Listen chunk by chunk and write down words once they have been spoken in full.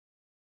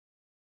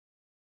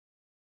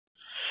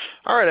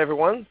All right,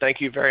 everyone. Thank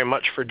you very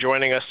much for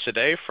joining us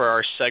today for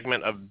our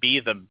segment of Be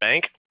the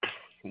Bank,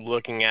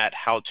 looking at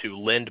how to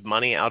lend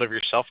money out of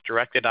your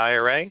self-directed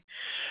IRA.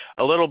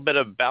 A little bit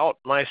about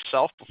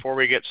myself before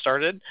we get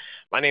started.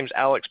 My name's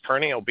Alex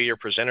Perney. I'll be your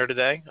presenter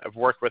today. I've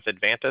worked with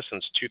Advanta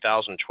since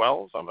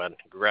 2012. I'm a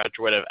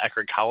graduate of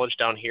Eckerd College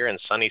down here in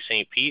sunny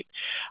St. Pete.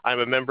 I'm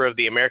a member of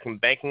the American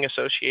Banking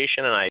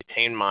Association, and I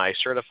attained my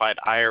Certified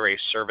IRA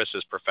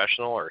Services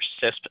Professional, or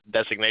CISP,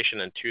 designation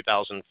in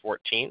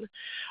 2014.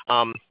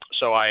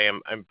 So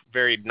I'm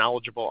very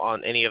knowledgeable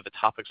on any of the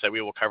topics that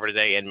we will cover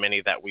today and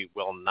many that we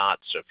will not.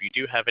 So if you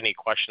do have any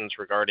questions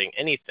regarding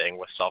anything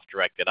with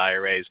self-directed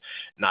IRAs,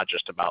 not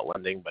just about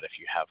lending, but if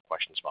you have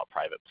questions about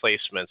private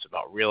placements,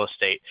 about real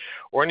estate,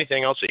 or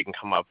anything else that you can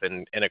come up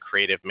in a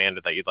creative manner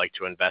that you'd like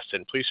to invest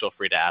in, please feel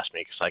free to ask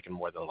me because I can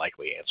more than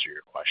likely answer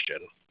your question.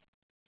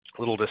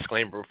 A little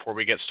disclaimer before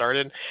we get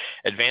started.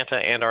 Advanta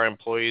and our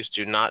employees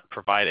do not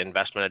provide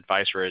investment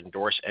advice or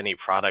endorse any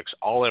products.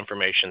 All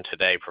information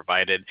today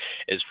provided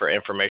is for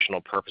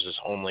informational purposes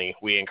only.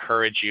 We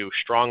encourage you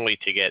strongly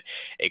to get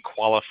a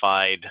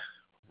qualified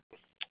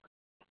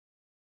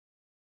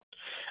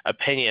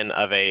opinion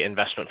of an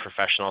investment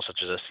professional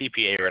such as a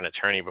CPA or an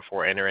attorney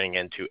before entering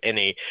into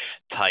any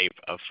type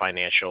of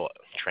financial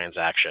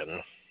transaction.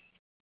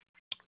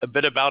 A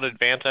bit about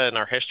Advanta and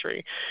our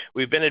history.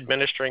 We've been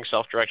administering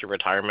self-directed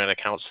retirement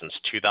accounts since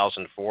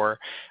 2004.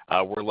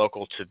 We're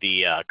local to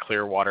the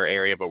Clearwater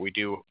area, but we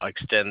do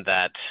extend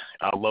that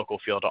local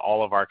feel to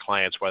all of our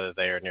clients, whether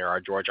they are near our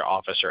Georgia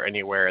office or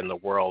anywhere in the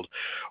world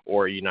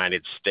or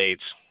United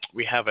States.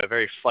 We have a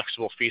very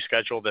flexible fee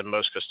schedule than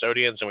most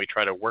custodians, and we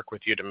try to work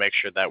with you to make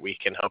sure that we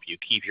can help you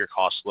keep your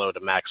costs low to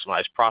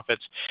maximize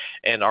profits.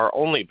 And our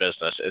only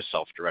business is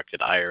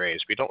self-directed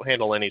IRAs. We don't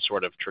handle any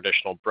sort of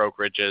traditional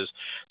brokerages,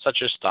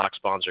 such as stocks,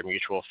 bonds, or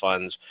mutual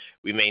funds.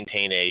 We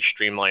maintain a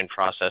streamlined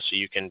process so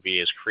you can be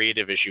as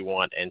creative as you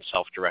want in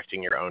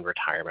self-directing your own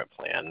retirement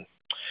plan.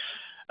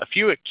 A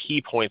few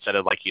key points that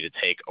I'd like you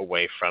to take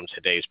away from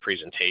today's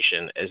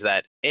presentation is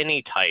that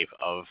any type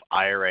of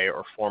IRA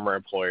or former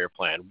employer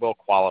plan will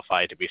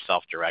qualify to be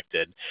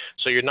self-directed.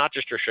 So you're not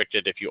just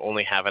restricted if you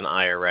only have an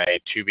IRA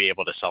to be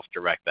able to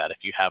self-direct that. If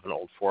you have an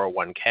old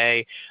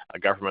 401k, a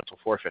governmental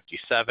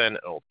 457, an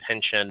old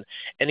pension,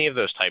 any of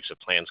those types of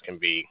plans can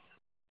be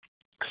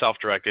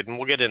self-directed, and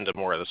we'll get into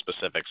more of the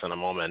specifics in a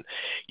moment.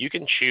 You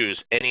can choose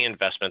any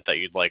investment that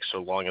you'd like so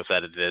long as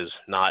that it is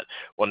not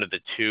one of the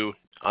two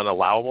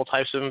unallowable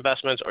types of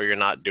investments or you're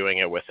not doing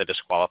it with a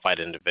disqualified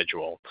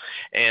individual.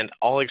 And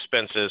all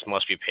expenses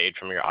must be paid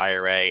from your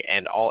IRA,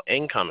 and all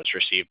income is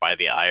received by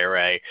the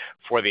IRA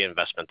for the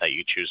investment that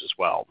you choose as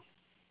well.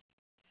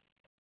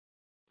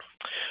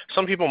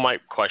 Some people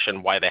might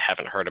question why they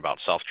haven't heard about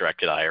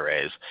self-directed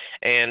IRAs.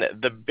 And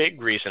the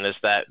big reason is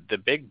that the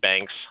big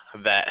banks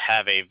that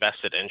have a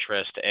vested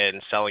interest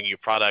in selling you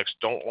products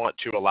don't want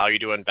to allow you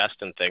to invest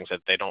in things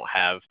that they don't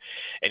have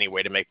any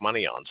way to make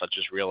money on, such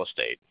as real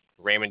estate.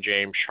 Raymond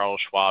James, Charles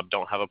Schwab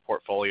don't have a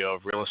portfolio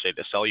of real estate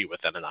to sell you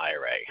within an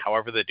IRA.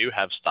 However, they do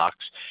have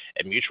stocks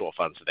and mutual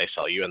funds that they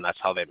sell you, and that's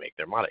how they make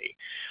their money.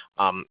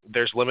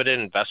 There's limited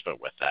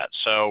investment with that.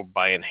 So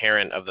by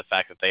inherent of the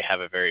fact that they have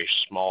a very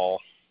small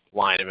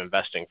line of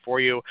investing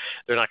for you,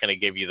 they're not going to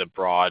give you the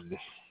broad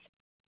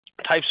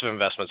types of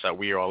investments that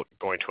we are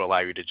going to allow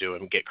you to do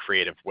and get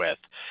creative with.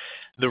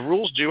 The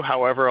rules do,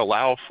 however,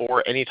 allow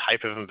for any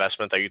type of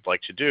investment that you'd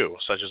like to do,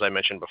 such as I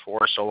mentioned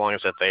before, so long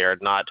as that they are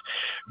not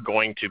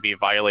going to be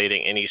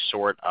violating any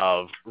sort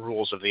of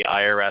rules of the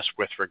IRS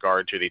with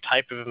regard to the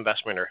type of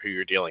investment or who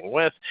you're dealing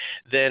with,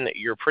 then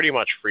you're pretty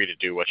much free to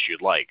do what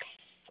you'd like.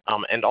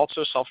 And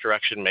also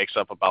self-direction makes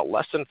up about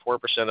less than 4%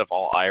 of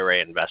all IRA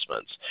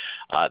investments.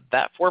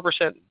 That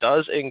 4%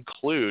 does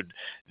include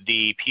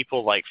the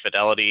people like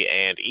Fidelity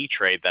and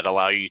E-Trade that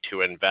allow you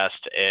to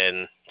invest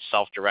in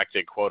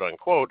self-directed, quote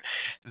unquote,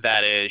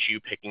 that is you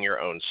picking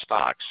your own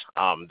stocks.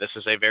 This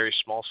is a very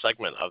small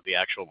segment of the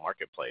actual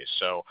marketplace.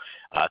 So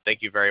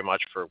thank you very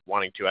much for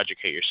wanting to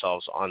educate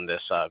yourselves on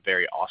this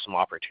very awesome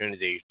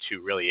opportunity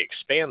to really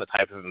expand the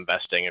type of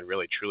investing and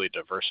really truly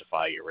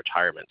diversify your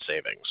retirement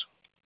savings.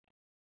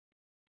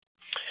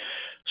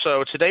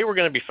 So today we're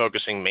going to be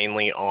focusing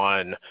mainly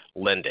on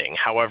lending.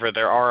 However,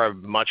 there are a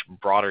much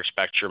broader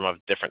spectrum of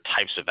different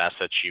types of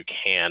assets you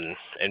can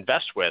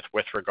invest with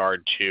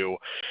regard to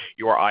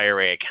your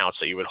IRA accounts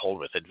that you would hold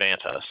with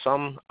Advanta.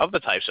 Some of the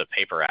types of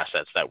paper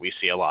assets that we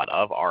see a lot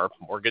of are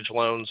mortgage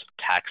loans,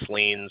 tax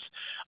liens,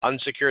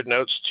 unsecured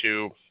notes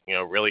to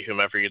really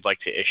whomever you'd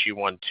like to issue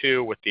one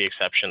to, with the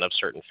exception of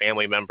certain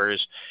family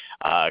members,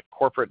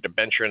 corporate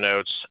debenture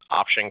notes,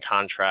 option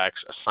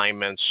contracts,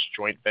 assignments,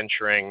 joint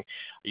venturing.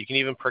 You can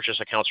even purchase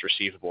accounts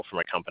receivable from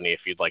a company if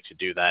you'd like to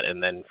do that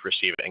and then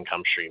receive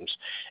income streams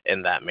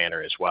in that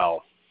manner as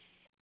well.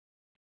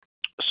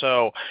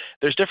 So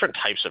there's different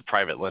types of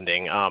private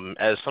lending.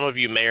 As some of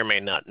you may or may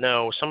not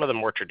know, some of the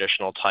more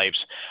traditional types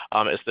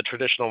is the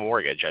traditional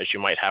mortgage, as you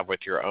might have with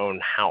your own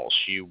house.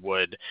 You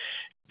would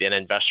An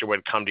investor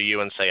would come to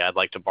you and say, I'd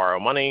like to borrow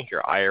money.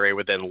 Your IRA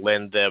would then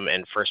lend them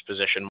in first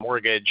position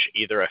mortgage,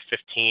 either a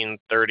 15,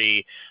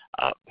 30,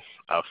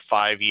 a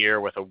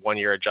 5-year with a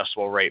 1-year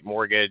adjustable rate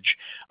mortgage,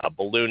 a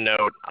balloon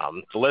note.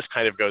 The list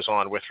kind of goes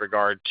on with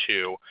regard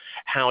to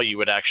how you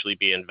would actually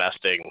be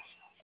investing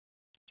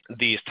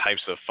these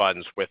types of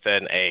funds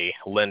within a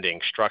lending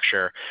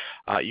structure.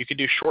 You could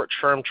do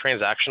short-term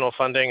transactional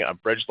funding, a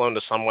bridge loan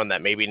to someone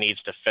that maybe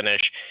needs to finish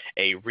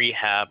a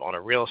rehab on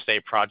a real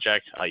estate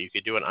project. You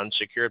could do an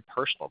unsecured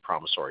personal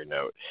promissory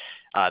note.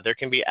 There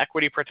can be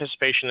equity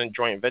participation in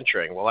joint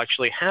venturing. We'll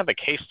actually have a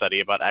case study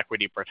about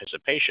equity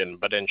participation,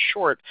 but in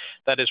short,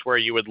 that is where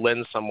you would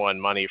lend someone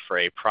money for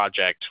a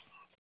project,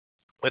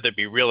 whether it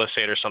be real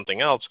estate or something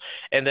else,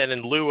 and then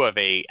in lieu of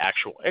a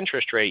actual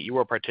interest rate, you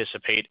will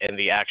participate in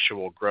the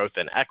actual growth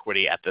in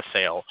equity at the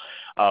sale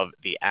of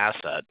the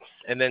asset.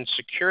 And then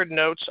secured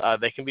notes,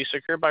 they can be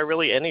secured by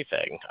really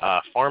anything.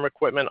 Farm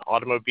equipment,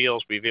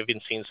 automobiles, we've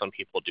even seen some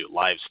people do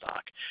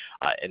livestock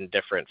in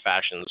different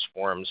fashions,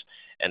 forms,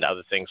 and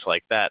other things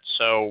like that.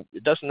 So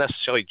it doesn't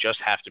necessarily just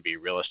have to be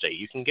real estate.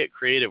 You can get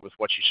creative with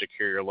what you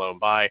secure your loan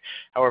by.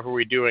 However,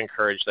 we do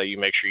encourage that you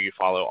make sure you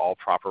follow all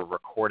proper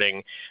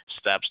recording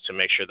steps to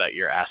make sure that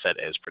your asset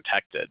is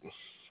protected.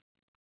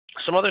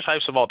 Some other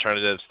types of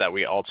alternatives that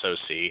we also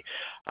see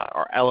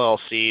are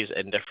LLCs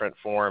in different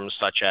forms,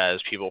 such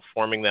as people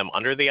forming them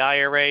under the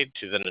IRA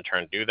to then in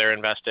turn do their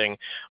investing,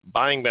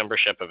 buying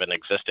membership of an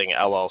existing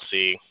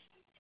LLC.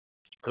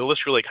 The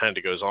list really kind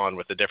of goes on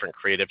with the different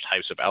creative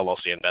types of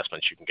LLC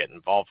investments you can get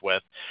involved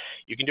with.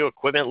 You can do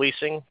equipment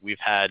leasing. We've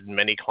had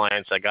many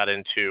clients that got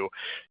into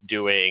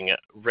doing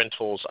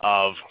rentals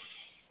of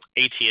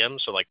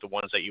ATMs, so like the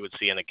ones that you would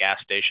see in a gas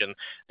station.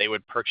 They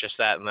would purchase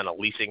that, and then a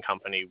leasing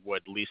company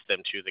would lease them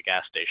to the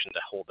gas station to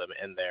hold them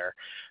in there.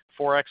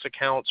 Forex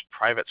accounts,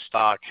 private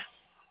stock,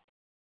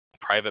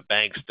 private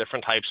banks,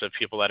 different types of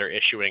people that are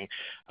issuing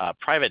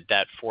private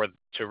debt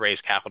to raise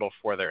capital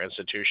for their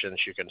institutions.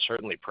 You can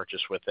certainly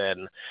purchase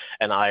within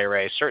an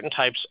IRA. Certain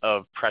types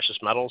of precious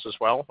metals as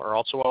well are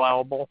also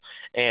allowable,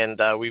 and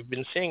we've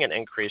been seeing an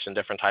increase in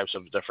different types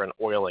of different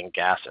oil and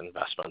gas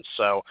investments.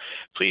 So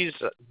please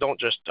don't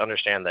just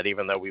understand that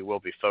even though we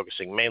will be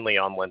focusing mainly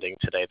on lending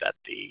today, that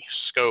the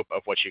scope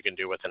of what you can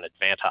do with an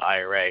Advanta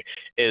IRA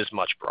is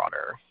much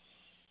broader.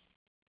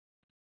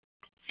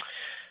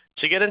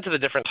 To get into the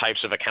different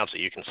types of accounts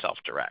that you can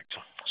self-direct.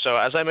 So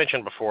as I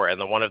mentioned before,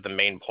 and one of the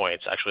main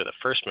points, actually the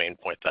first main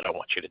point that I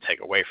want you to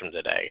take away from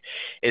today,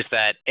 is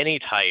that any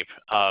type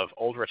of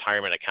old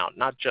retirement account,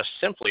 not just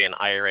simply an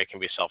IRA, can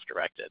be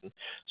self-directed.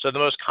 So the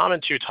most common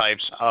two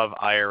types of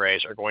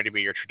IRAs are going to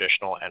be your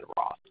traditional and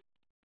Roth.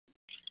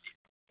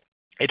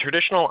 A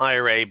traditional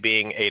IRA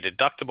being a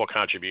deductible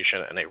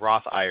contribution and a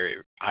Roth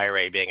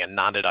IRA being a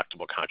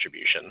non-deductible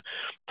contribution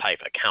type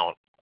account.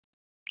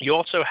 You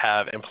also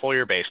have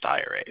employer-based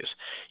IRAs.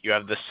 You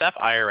have the SEP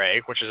IRA,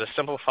 which is a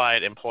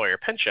simplified employer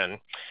pension,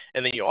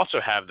 and then you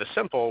also have the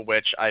SIMPLE,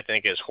 which I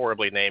think is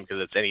horribly named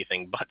because it's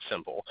anything but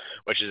simple,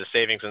 which is a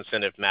savings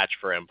incentive match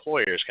for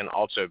employers, can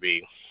also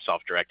be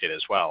self-directed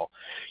as well.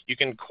 You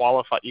can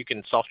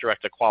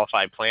self-direct a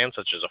qualified plan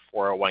such as a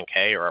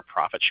 401k or a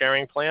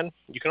profit-sharing plan.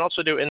 You can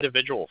also do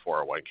individual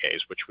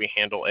 401ks, which we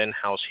handle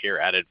in-house here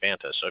at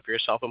Advanta. So if you're a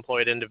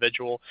self-employed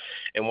individual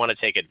and want to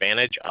take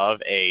advantage of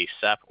a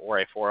SEP or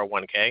a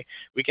 401k,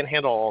 we can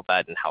handle all of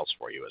that in-house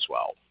for you as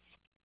well.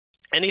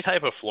 Any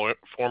type of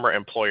former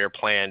employer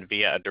plan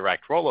via a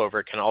direct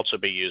rollover can also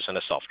be used in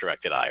a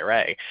self-directed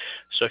IRA.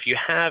 So if you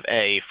have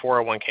a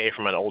 401k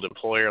from an old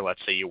employer, let's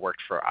say you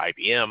worked for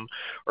IBM,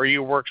 or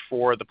you worked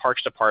for the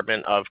Parks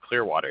Department of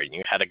Clearwater and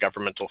you had a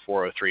governmental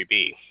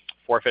 403b,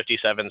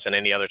 457s and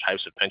any other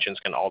types of pensions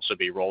can also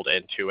be rolled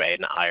into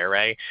an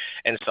IRA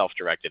and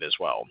self-directed as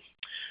well.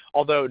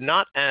 Although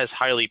not as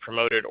highly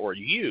promoted or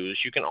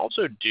used, you can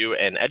also do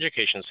an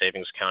education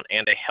savings account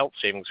and a health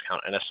savings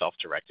account in a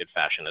self-directed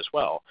fashion as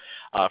well.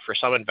 For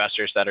some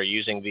investors that are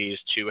using these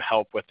to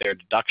help with their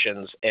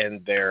deductions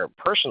in their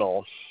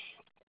personal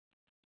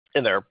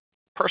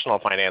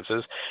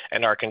finances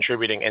and are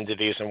contributing into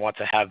these and want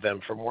to have them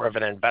for more of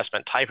an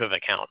investment type of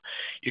account,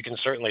 you can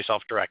certainly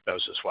self-direct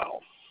those as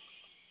well.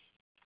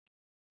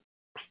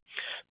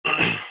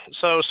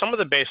 So some of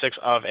the basics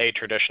of a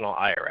traditional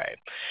IRA.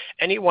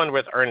 Anyone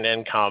with earned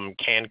income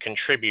can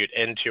contribute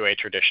into a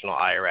traditional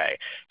IRA.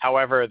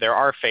 However, there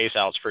are phase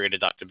outs for your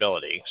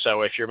deductibility.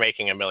 So if you're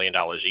making $1 million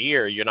a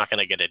year, you're not going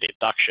to get a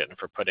deduction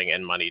for putting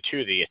in money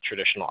to the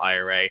traditional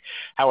IRA.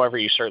 However,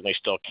 you certainly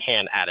still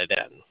can add it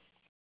in.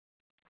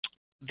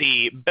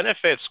 The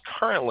benefits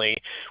currently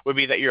would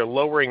be that you're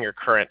lowering your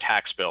current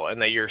tax bill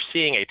and that you're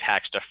seeing a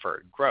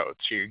tax-deferred growth.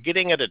 So you're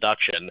getting a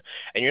deduction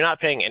and you're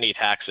not paying any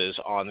taxes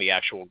on the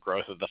actual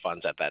growth of the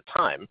funds at that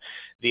time.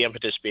 The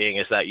impetus being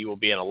is that you will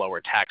be in a lower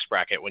tax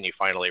bracket when you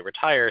finally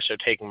retire, so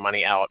taking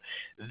money out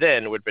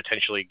then would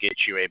potentially get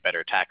you a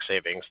better tax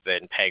savings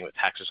than paying the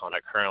taxes on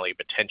it currently,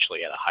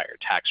 potentially at a higher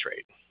tax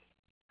rate.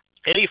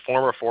 Any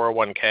former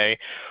 401k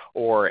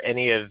or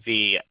any of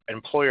the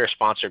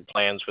employer-sponsored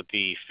plans, with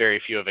the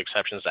very few of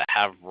exceptions that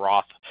have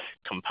Roth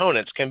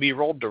components, can be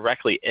rolled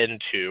directly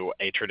into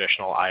a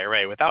traditional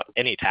IRA without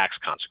any tax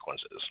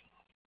consequences.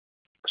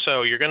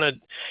 So you're going to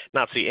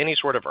not see any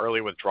sort of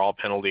early withdrawal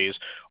penalties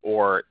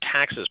or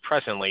taxes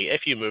presently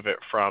if you move it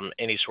from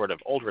any sort of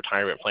old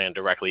retirement plan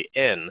directly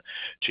in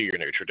to your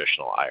new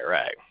traditional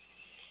IRA.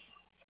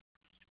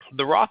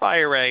 The Roth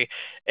IRA,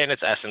 in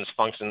its essence,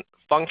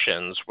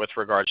 functions with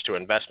regards to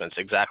investments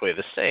exactly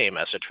the same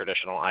as a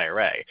traditional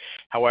IRA.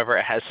 However,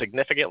 it has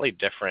significantly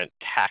different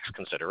tax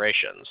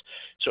considerations.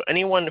 So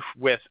anyone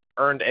with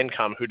earned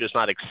income who does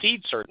not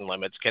exceed certain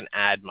limits can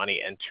add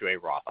money into a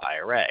Roth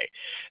IRA.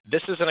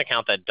 This is an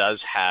account that does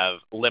have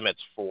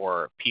limits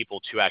for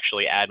people to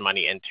actually add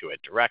money into it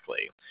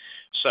directly.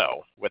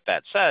 So with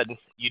that said,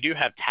 you do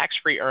have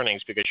tax-free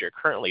earnings because you're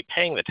currently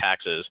paying the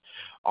taxes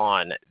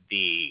on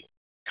the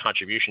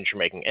contributions you're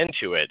making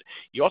into it.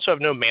 You also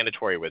have no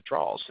mandatory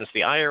withdrawals. Since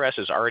the IRS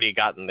has already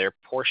gotten their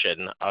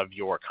portion of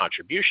your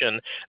contribution,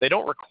 they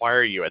don't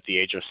require you at the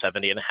age of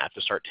 70 and a half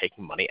to start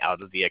taking money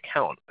out of the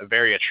account. A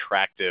very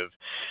attractive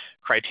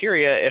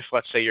criteria if,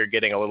 let's say, you're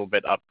getting a little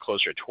bit up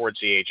closer towards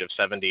the age of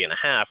 70 and a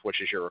half,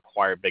 which is your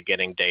required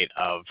beginning date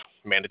of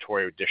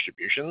mandatory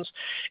distributions,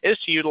 is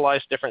to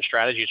utilize different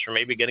strategies for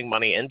maybe getting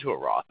money into a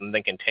Roth and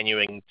then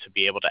continuing to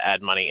be able to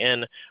add money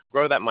in,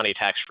 grow that money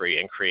tax-free,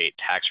 and create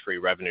tax-free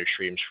revenue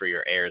streams for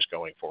your heirs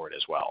going forward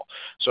as well.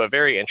 So a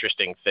very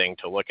interesting thing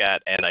to look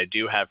at, and I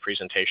do have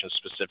presentations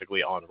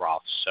specifically on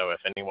Roths, so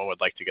if anyone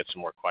would like to get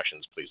some more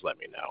questions, please let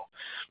me know.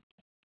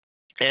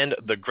 And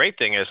the great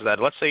thing is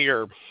that, let's say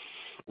you're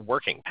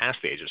working past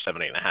the age of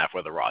 70 and a half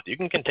with a Roth, you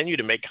can continue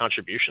to make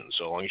contributions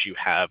so long as you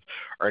have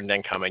earned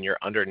income and you're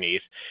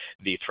underneath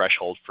the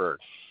threshold for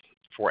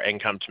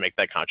income to make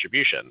that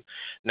contribution.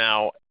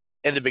 Now,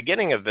 in the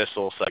beginning of this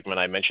little segment,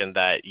 I mentioned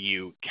that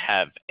you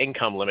have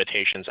income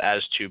limitations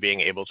as to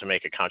being able to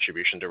make a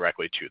contribution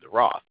directly to the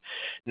Roth.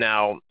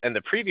 Now, in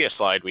the previous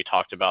slide, we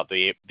talked about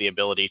the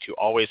ability to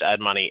always add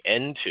money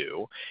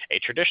into a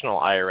traditional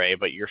IRA,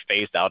 but you're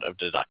phased out of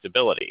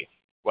deductibility.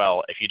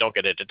 Well, if you don't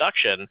get a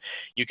deduction,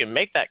 you can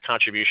make that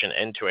contribution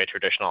into a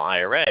traditional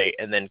IRA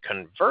and then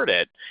convert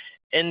it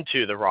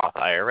into the Roth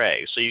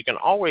IRA. So you can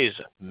always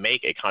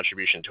make a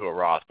contribution to a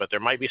Roth, but there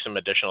might be some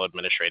additional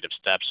administrative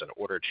steps in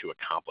order to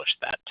accomplish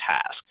that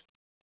task.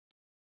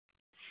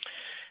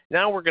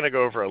 Now we're going to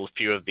go over a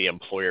few of the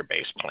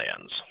employer-based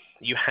plans.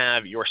 You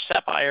have your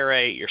SEP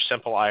IRA, your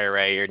simple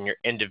IRA, and your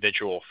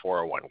individual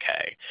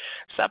 401k.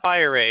 SEP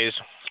IRAs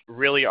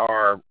really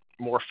are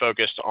more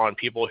focused on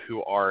people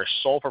who are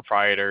sole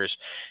proprietors.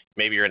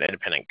 Maybe you're an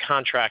independent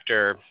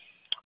contractor,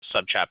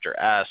 subchapter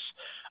S,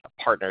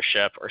 a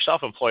partnership, or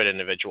self-employed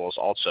individuals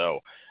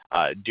also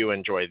do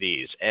enjoy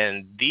these.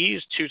 And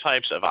these two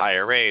types of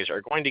IRAs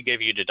are going to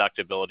give you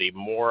deductibility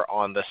more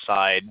on the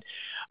side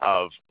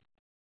of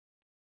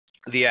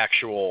the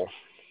actual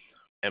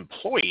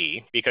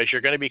employee, because you're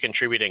going to be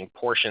contributing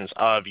portions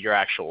of your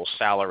actual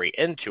salary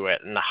into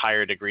it in a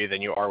higher degree than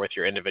you are with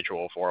your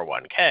individual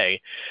 401k.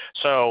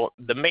 So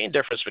the main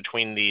difference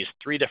between these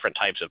three different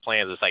types of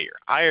plans is that your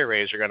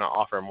IRAs are going to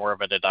offer more of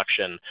a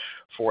deduction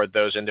for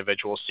those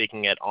individuals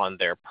seeking it on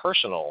their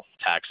personal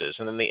taxes,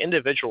 and then the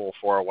individual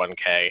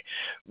 401k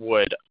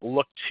would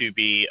look to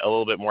be a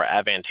little bit more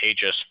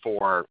advantageous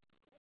for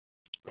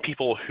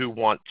people who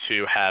want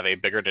to have a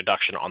bigger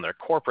deduction on their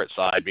corporate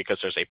side because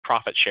there's a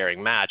profit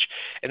sharing match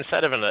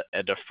instead of a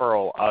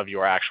deferral of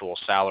your actual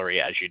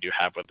salary as you do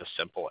have with the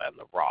simple and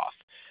the Roth.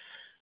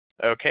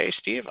 Okay,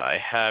 Steve, I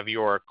have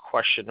your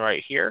question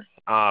right here.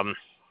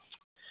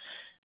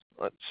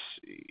 Let's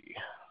see,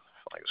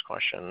 flag this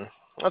question.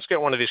 Let's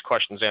get one of these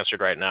questions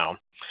answered right now.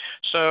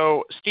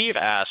 So Steve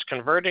asks,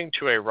 converting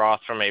to a Roth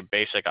from a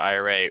basic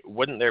IRA,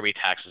 wouldn't there be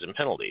taxes and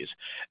penalties?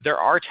 There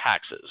are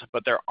taxes,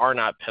 but there are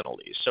not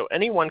penalties. So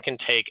anyone can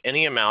take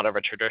any amount of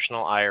a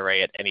traditional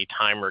IRA at any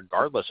time,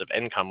 regardless of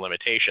income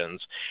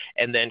limitations,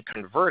 and then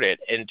convert it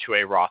into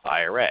a Roth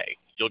IRA.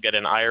 You'll get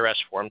an IRS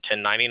Form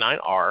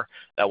 1099-R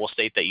that will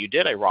state that you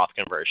did a Roth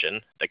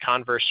conversion. The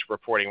converse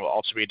reporting will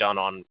also be done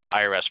on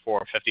IRS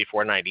Form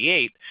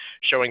 5498,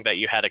 showing that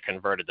you had a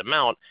converted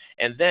amount.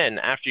 And then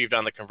after you've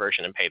done the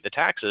conversion and paid the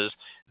taxes,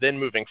 then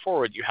moving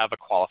forward, you have a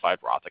qualified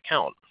Roth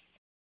account.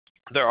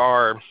 There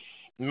are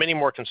many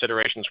more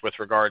considerations with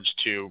regards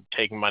to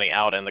taking money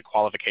out and the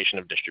qualification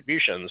of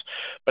distributions,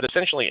 but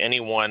essentially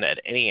anyone at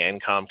any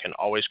income can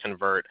always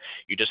convert.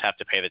 You just have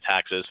to pay the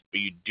taxes, but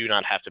you do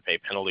not have to pay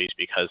penalties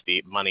because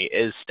the money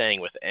is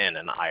staying within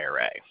an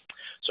IRA.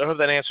 So I hope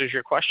that answers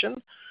your question,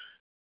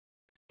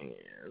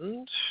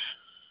 and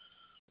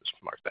just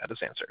mark that as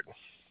answered.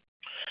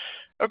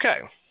 Okay,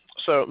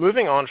 so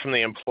moving on from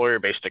the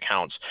employer-based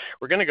accounts,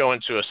 we're going to go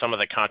into some of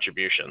the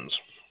contributions.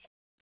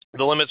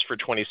 the limits for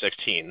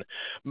 2016.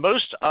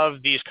 Most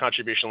of these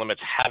contribution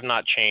limits have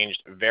not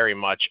changed very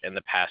much in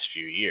the past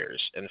few years.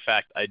 In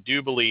fact, I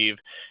do believe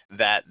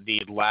that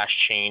the last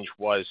change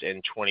was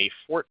in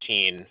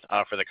 2014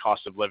 for the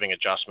cost of living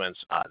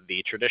adjustments.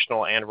 The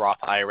traditional and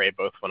Roth IRA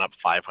both went up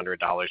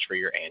 $500 for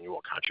your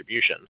annual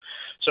contribution.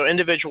 So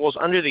individuals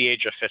under the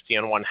age of 50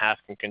 and one half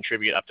can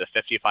contribute up to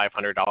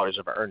 $5,500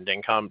 of earned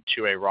income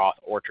to a Roth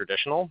or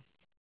traditional.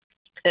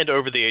 And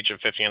over the age of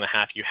 50 and a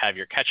half, you have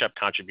your catch-up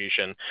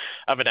contribution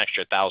of an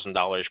extra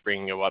 $1,000,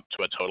 bringing you up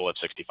to a total of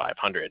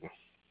 $6,500.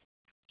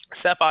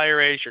 SEP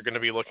IRAs, you're going to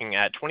be looking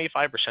at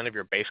 25% of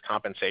your base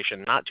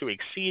compensation not to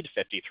exceed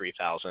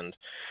 $53,000.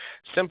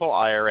 Simple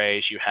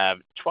IRAs, you have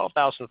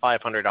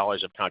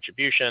 $12,500 of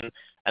contribution,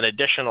 an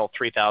additional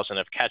 $3,000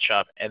 of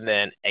catch-up, and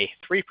then a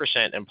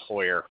 3%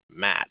 employer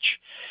match.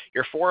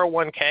 Your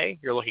 401k,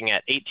 you're looking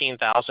at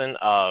 $18,000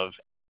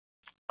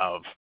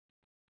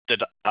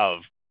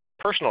 of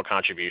personal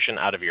contribution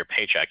out of your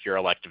paycheck, your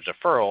elective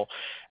deferral,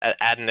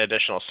 add an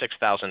additional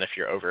 $6,000 if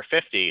you're over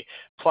 50,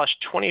 plus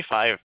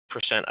 25%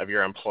 of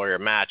your employer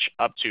match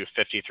up to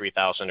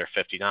 $53,000 or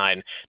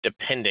 $59,000,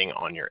 depending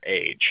on your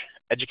age.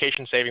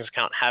 Education savings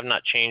account have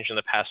not changed in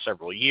the past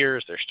several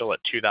years. They're still at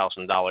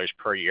 $2,000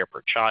 per year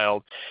per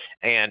child.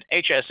 And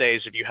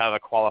HSAs, if you have a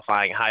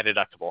qualifying high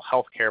deductible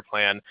health care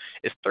plan,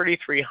 is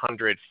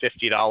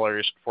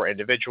 $3,350 for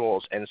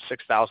individuals and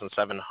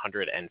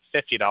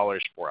 $6,750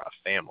 for a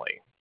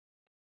family.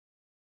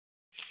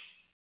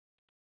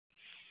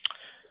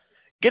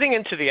 Getting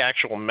into the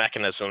actual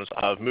mechanisms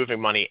of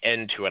moving money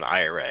into an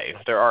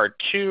IRA, there are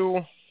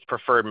two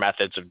preferred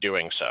methods of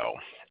doing so.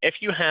 If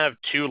you have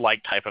two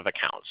like type of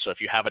accounts, so if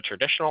you have a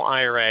traditional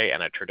IRA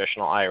and a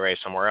traditional IRA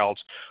somewhere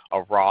else,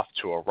 a Roth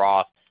to a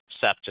Roth,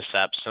 SEP to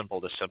SEP,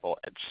 simple to simple,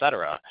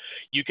 etc.,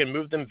 you can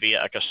move them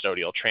via a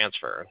custodial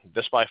transfer.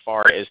 This by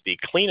far is the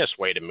cleanest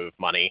way to move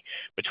money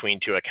between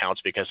two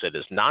accounts because it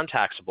is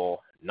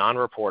non-taxable,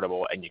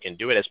 non-reportable, and you can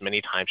do it as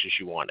many times as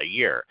you want a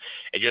year.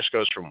 It just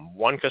goes from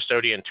one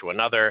custodian to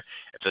another.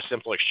 It's a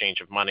simple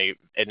exchange of money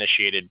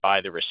initiated by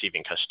the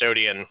receiving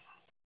custodian.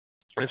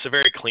 And it's a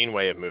very clean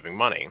way of moving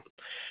money.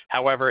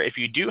 However, if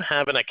you do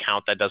have an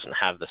account that doesn't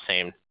have the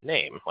same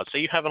name, let's say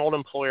you have an old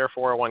employer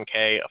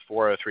 401k, a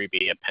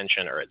 403b, a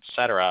pension, or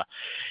etc.,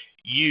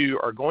 you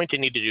are going to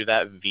need to do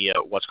that via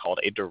what's called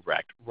a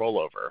direct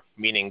rollover,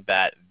 meaning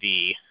that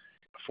the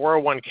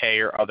 401k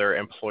or other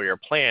employer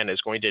plan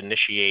is going to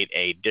initiate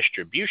a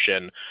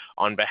distribution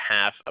on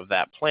behalf of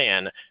that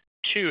plan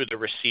to the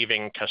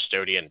receiving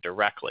custodian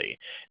directly.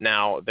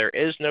 Now, there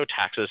is no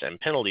taxes and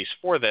penalties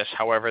for this.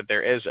 However,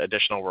 there is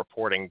additional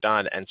reporting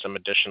done and some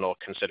additional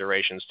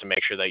considerations to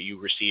make sure that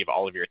you receive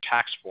all of your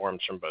tax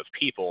forms from both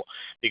people,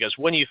 because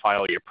when you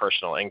file your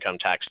personal income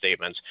tax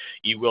statements,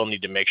 you will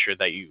need to make sure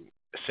that you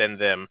send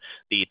them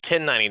the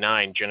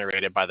 1099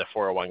 generated by the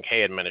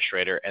 401k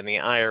administrator and the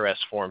IRS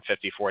Form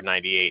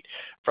 5498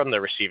 from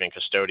the receiving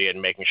custodian,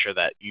 making sure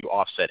that you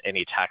offset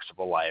any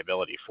taxable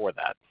liability for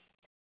that.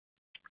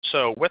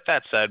 So with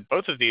that said,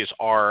 both of these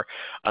are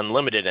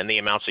unlimited in the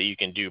amounts that you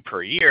can do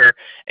per year,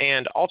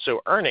 and also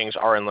earnings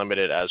are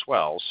unlimited as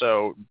well.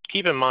 So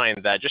keep in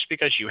mind that just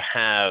because you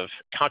have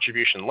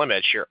contribution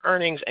limits, your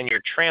earnings and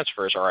your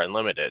transfers are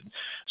unlimited.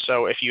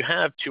 So if you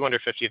have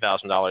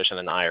 $250,000 in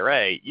an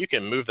IRA, you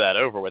can move that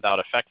over without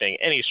affecting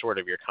any sort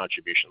of your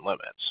contribution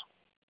limits.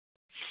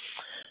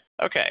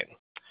 Okay.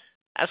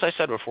 As I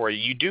said before,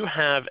 you do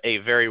have a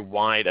very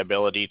wide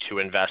ability to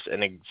invest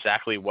in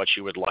exactly what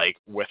you would like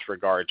with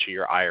regard to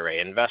your IRA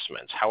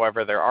investments.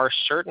 However, there are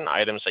certain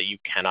items that you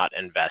cannot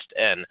invest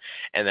in.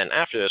 And then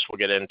after this, we'll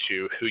get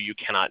into who you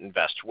cannot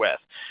invest with.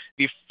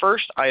 The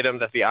first item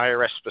that the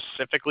IRS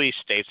specifically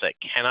states that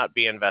cannot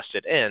be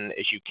invested in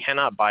is you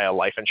cannot buy a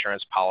life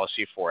insurance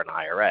policy for an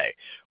IRA.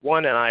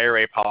 One, an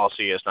IRA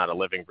policy is not a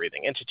living,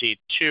 breathing entity.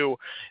 Two,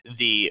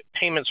 the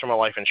payments from a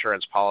life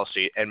insurance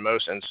policy in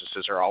most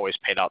instances are always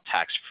paid out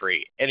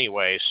tax-free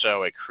anyway,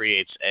 so it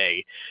creates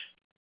a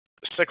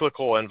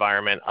cyclical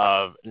environment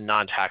of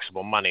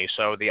non-taxable money.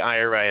 So the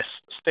IRS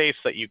states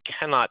that you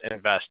cannot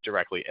invest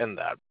directly in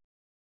that.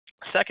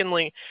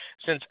 Secondly,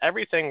 since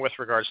everything with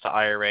regards to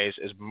IRAs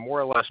is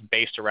more or less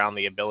based around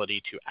the ability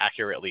to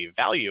accurately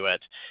value it,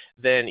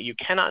 then you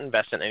cannot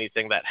invest in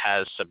anything that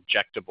has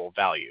subjectable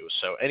value.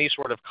 So any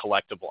sort of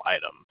collectible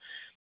item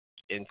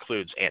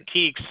includes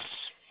antiques,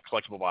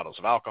 collectible bottles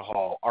of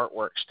alcohol,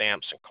 artwork,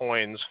 stamps, and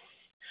coins.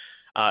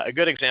 A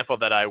good example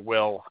that I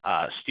will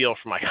steal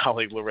from my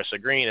colleague Larissa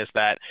Green is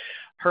that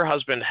her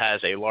husband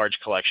has a large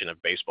collection of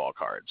baseball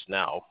cards.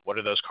 Now, what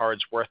are those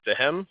cards worth to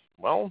him?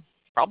 Well,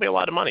 probably a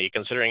lot of money,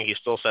 considering he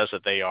still says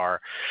that they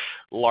are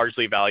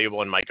largely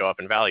valuable and might go up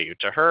in value.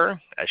 To her,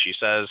 as she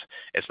says,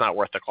 it's not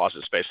worth the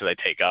closet space that they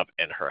take up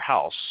in her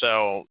house.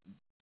 So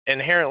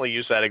inherently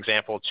use that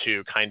example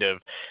to kind of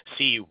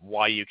see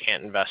why you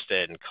can't invest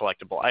in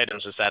collectible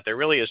items is that there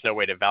really is no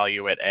way to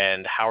value it,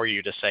 and how are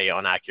you to say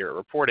on accurate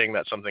reporting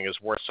that something is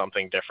worth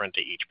something different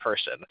to each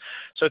person?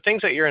 So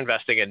things that you're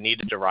investing in need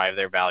to derive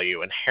their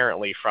value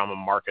inherently from a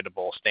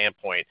marketable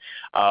standpoint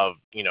of,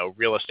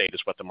 real estate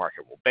is what the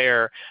market will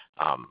bear.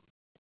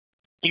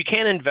 You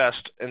can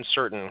invest in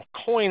certain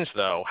coins,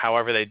 though.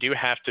 However, they do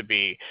have to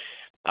be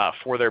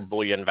for their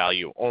bullion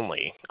value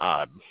only.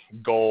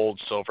 Gold,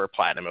 silver,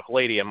 platinum, and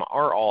palladium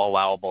are all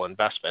allowable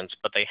investments,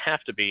 but they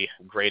have to be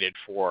graded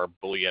for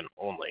bullion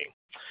only.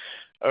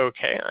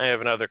 Okay, I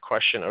have another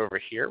question over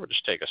here. We'll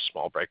just take a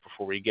small break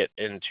before we get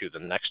into the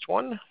next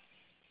one.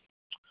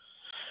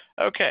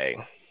 Okay,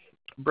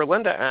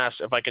 Berlinda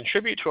asks, if I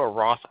contribute to a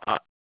Roth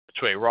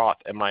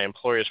in my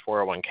employer's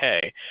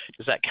 401k,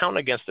 does that count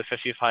against the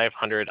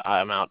 $5,500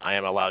 amount I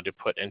am allowed to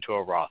put into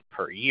a Roth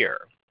per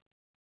year?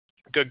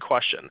 Good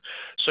question.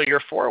 So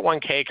your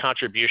 401k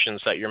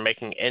contributions that you're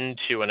making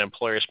into an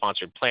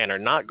employer-sponsored plan are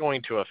not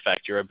going to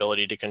affect your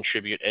ability to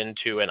contribute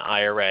into an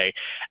IRA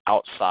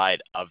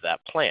outside of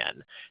that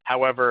plan.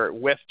 However,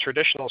 with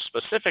traditional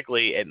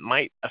specifically, it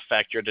might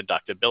affect your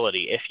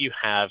deductibility if you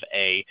have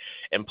a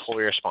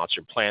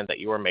employer-sponsored plan that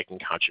you are making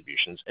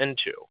contributions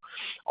into.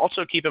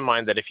 Also keep in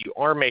mind that if you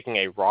are making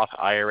a Roth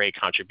IRA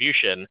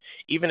contribution,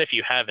 even if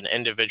you have an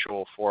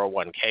individual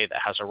 401k that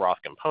has a Roth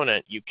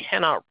component, you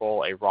cannot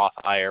roll a Roth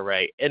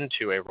IRA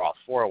into a Roth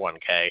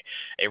 401k.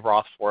 A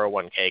Roth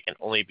 401k can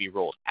only be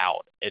rolled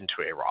out into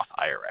a Roth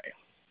IRA.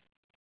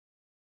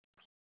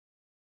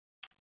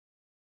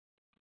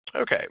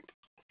 Okay,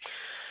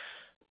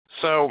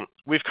 so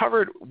we've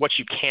covered what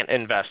you can't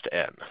invest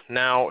in.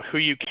 Now, who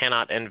you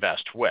cannot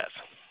invest with.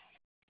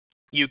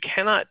 You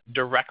cannot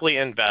directly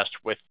invest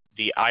with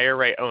the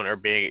IRA owner,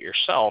 being it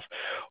yourself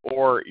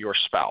or your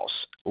spouse,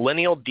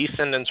 lineal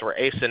descendants or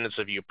ascendants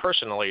of you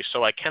personally,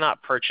 so I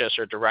cannot purchase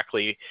or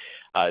directly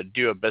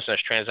do a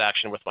business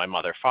transaction with my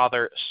mother,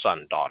 father,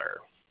 son, daughter.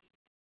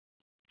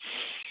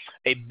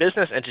 A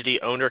business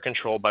entity owned or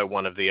controlled by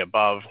one of the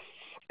above,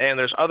 and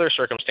there's other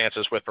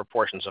circumstances with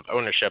proportions of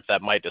ownership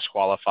that might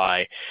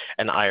disqualify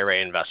an IRA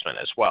investment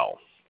as well.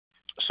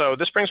 So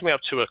this brings me up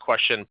to a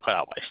question put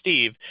out by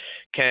Steve.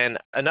 Can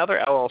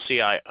another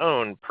LLC I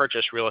own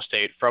purchase real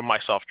estate from my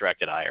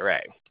self-directed IRA?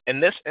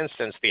 In this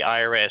instance, the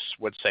IRS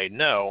would say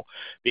no,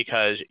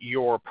 because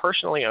your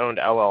personally owned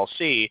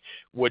LLC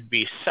would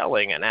be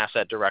selling an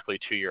asset directly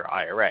to your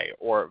IRA,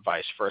 or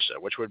vice versa,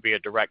 which would be a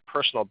direct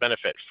personal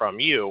benefit from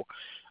you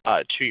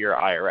to your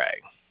IRA.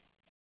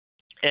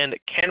 And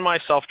can my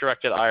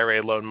self-directed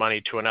IRA loan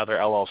money to another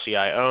LLC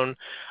I own?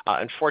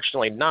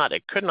 Unfortunately not.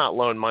 It could not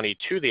loan money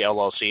to the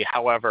LLC.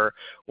 However,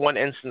 one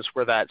instance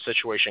where that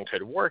situation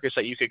could work is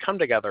that you could come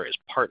together as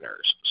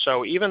partners.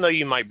 So even though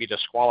you might be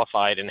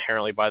disqualified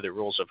inherently by the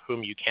rules of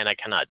whom you can and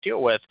cannot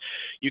deal with,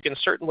 you can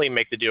certainly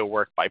make the deal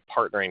work by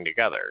partnering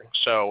together.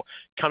 So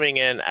coming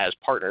in as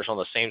partners on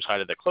the same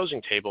side of the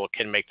closing table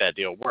can make that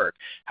deal work.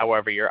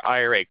 However, your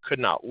IRA could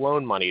not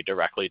loan money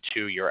directly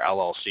to your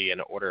LLC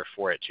in order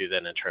for it to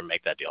then in turn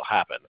make that deal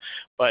happen.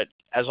 But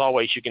as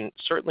always, you can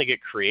certainly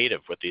get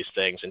creative with these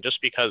things, and just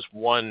because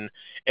one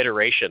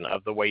iteration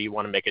of the way you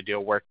want to make a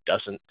deal work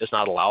is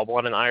not allowable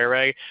in an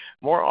IRA,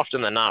 more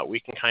often than not, we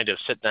can kind of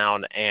sit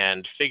down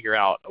and figure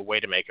out a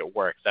way to make it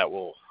work that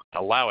will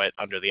allow it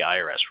under the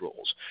IRS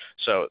rules.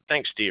 So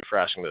thanks, Steve, for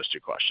asking those two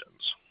questions.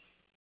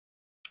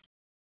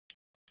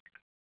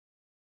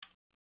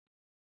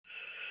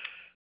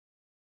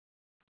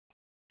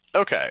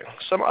 Okay,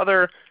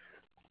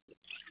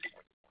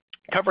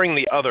 covering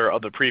the other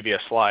of the previous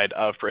slide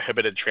of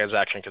prohibited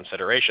transaction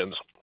considerations.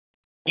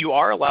 You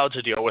are allowed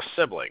to deal with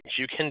siblings.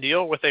 You can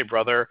deal with a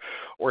brother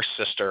or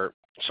sister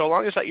so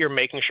long as that you're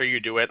making sure you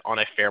do it on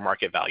a fair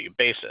market value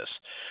basis.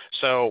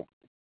 So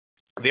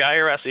the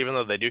IRS, even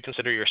though they do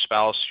consider your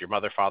spouse, your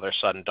mother, father,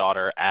 son,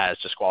 daughter as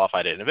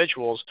disqualified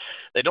individuals,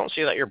 they don't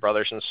see that your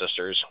brothers and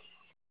sisters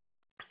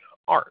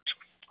aren't.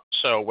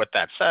 So with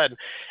that said,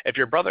 if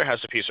your brother has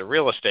a piece of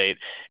real estate,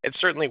 it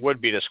certainly would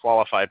be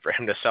disqualified for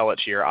him to sell it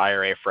to your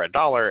IRA for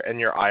 $1, and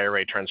your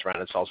IRA turns around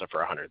and sells it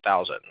for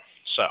 $100,000.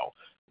 So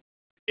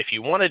if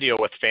you want to deal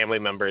with family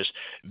members,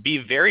 be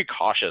very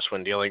cautious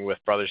when dealing with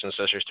brothers and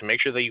sisters to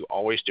make sure that you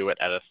always do it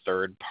at a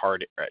third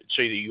party,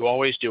 so that you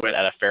always do it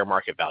at a fair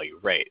market value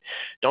rate.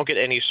 Don't get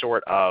any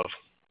sort of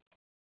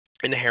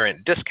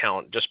inherent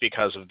discount just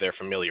because of their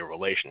familial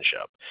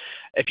relationship.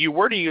 If you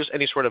were to use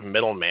any sort of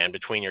middleman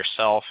between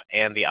yourself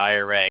and the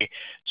IRA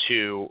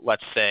to,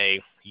 let's say,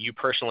 you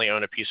personally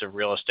own a piece of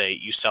real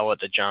estate, you sell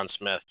it to John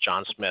Smith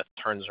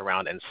turns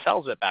around and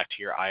sells it back to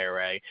your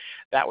IRA,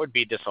 that would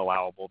be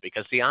disallowable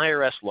because the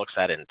IRS looks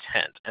at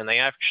intent, and they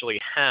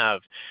actually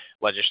have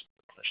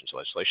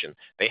legislation.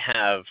 They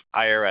have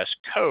IRS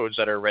codes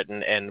that are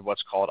written in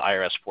what's called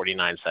IRS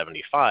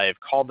 4975,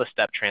 called the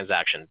Step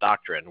Transaction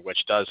Doctrine,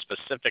 which does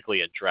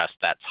specifically address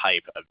that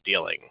type of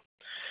dealing.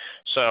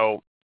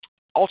 So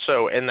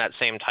also in that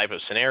same type of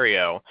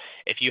scenario,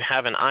 if you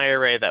have an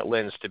IRA that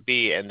lends to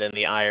B and then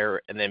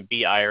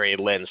B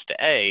IRA lends to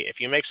A, if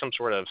you make some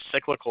sort of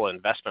cyclical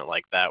investment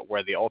like that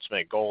where the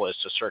ultimate goal is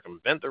to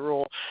circumvent the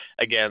rule,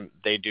 again,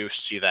 they do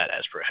see that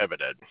as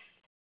prohibited.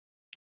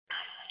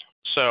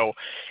 So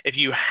if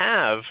you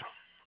have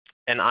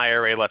an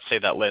IRA, let's say,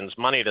 that lends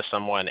money to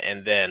someone,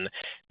 and then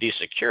the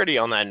security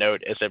on that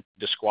note is a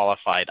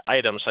disqualified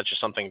item, such as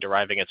something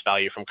deriving its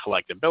value from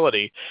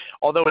collectability,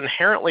 although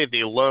inherently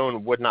the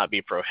loan would not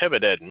be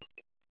prohibited,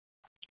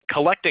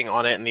 collecting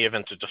on it in the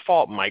event of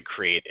default might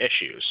create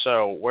issues.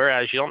 So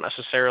whereas you don't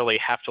necessarily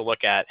have to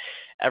look at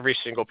every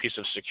single piece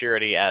of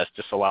security as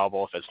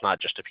disallowable if it's not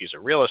just a piece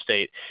of real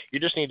estate, you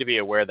just need to be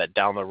aware that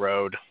down the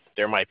road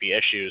there might be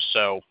issues.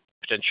 So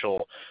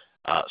potential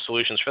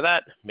solutions for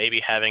that,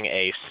 maybe having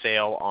a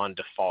sale on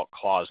default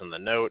clause in the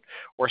note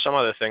or some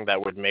other thing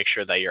that would make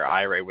sure that your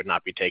IRA would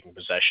not be taking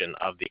possession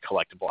of the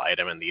collectible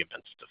item in the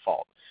event of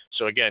default.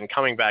 So again,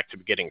 coming back to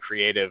getting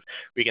creative,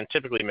 we can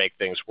typically make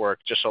things work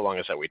just so long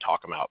as that we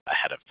talk them out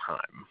ahead of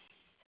time.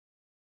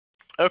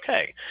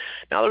 Okay,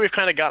 now that we've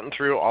kind of gotten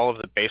through all of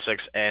the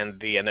basics and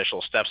the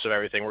initial steps of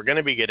everything, we're going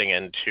to be getting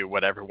into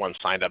what everyone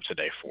signed up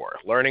today for,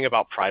 learning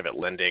about private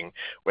lending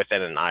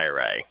within an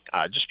IRA.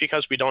 Just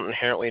because we don't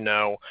inherently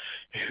know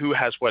who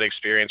has what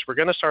experience, we're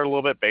going to start a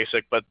little bit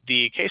basic, but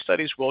the case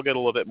studies will get a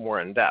little bit more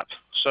in depth.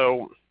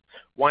 So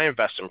why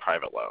invest in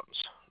private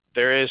loans?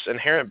 There is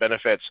inherent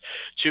benefits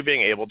to being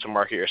able to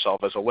market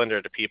yourself as a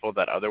lender to people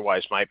that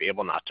otherwise might be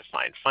able not to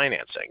find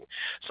financing.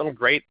 Some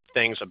great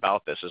things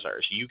about this is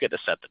you get to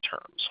set the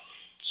terms.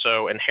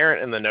 So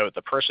inherent in the note,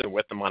 the person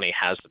with the money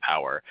has the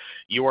power.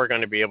 You are going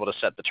to be able to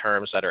set the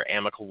terms that are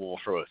amicable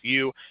for both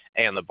you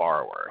and the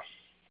borrower.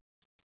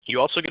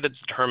 You also get to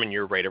determine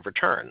your rate of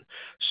return.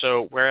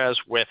 So whereas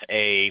with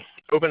a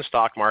open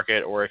stock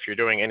market, or if you're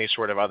doing any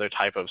sort of other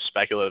type of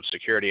speculative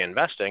security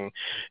investing,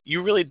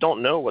 you really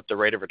don't know what the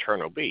rate of return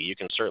will be. You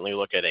can certainly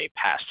look at a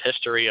past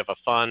history of a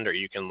fund, or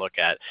you can look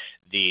at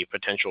the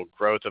potential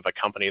growth of a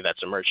company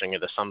that's emerging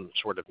into some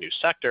sort of new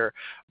sector,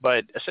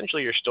 but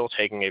essentially you're still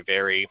taking a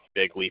very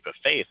big leap of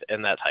faith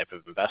in that type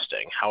of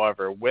investing.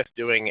 However, with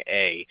doing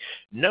a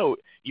note,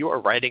 you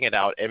are writing it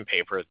out in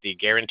paper, the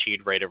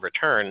guaranteed rate of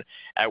return,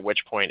 at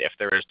which point if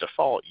there is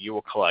default, you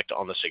will collect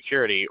on the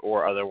security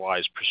or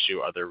otherwise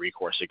pursue other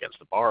recourse against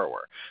the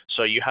borrower.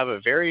 So you have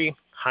a very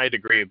high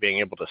degree of being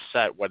able to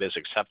set what is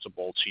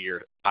acceptable to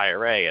your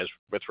IRA as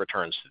with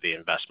returns to the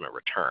investment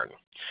return.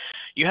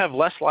 You have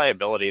less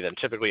liability than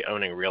typically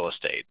owning real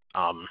estate.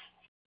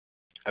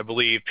 I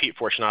believe Pete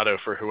Fortunato,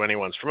 for who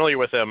anyone's familiar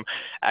with him,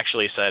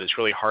 actually said it's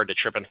really hard to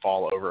trip and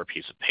fall over a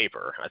piece of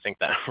paper. I think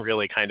that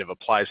really kind of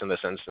applies in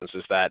this instance,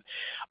 is that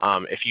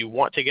if you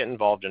want to get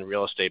involved in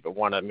real estate but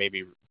want to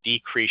maybe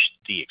decrease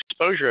the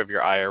exposure of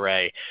your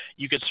IRA,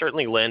 you could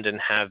certainly lend and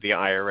have the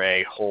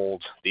IRA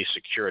hold the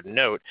secured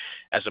note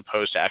as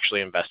opposed to actually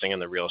investing in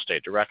the real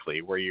estate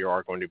directly, where you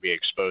are going to be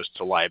exposed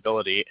to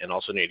liability and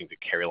also needing to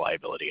carry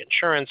liability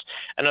insurance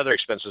and other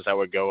expenses that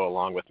would go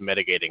along with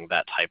mitigating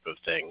that type of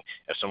thing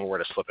if someone were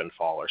to slip and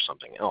fall or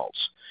something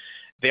else.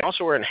 They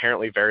also are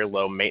inherently very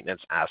low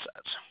maintenance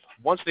assets.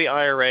 Once the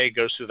IRA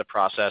goes through the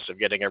process of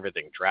getting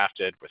everything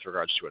drafted with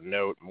regards to a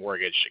note,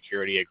 mortgage,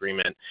 security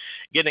agreement,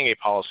 getting a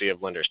policy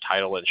of lender's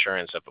title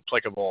insurance if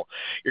applicable,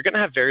 you're going to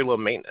have very low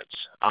maintenance.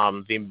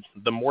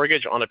 The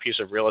mortgage on a piece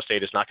of real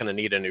estate is not going to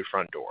need a new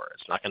front door.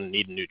 It's not going to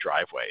need a new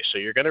driveway. So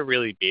you're going to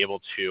really be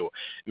able to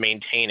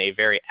maintain a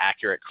very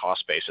accurate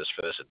cost basis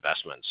for this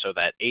investment, so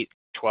that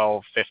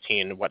 12,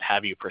 15, what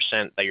have you %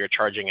 that you're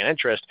charging in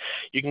interest,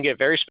 you can get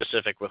very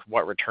specific with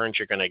what returns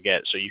you're going to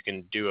get, so you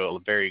can do a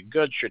very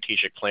good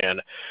strategic plan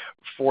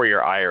for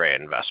your IRA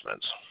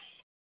investments.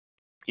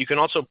 You can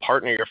also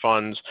partner your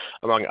funds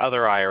among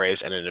other IRAs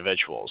and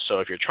individuals.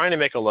 So if you're trying to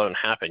make a loan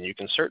happen, you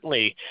can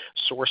certainly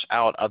source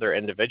out other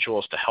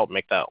individuals to help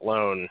make that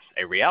loan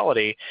a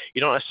reality.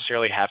 You don't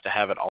necessarily have to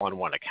have it all in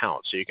one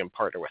account. So you can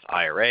partner with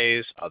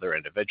IRAs, other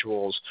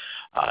individuals.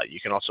 You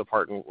can also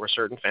partner with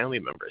certain family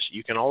members.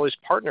 You can always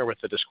partner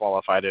with the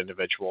disqualified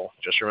individual.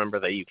 Just remember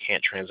that you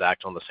can't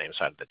transact on the same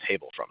side of the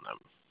table from them.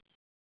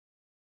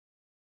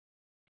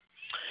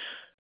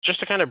 Just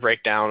to kind of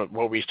break down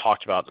what we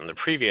talked about in the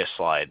previous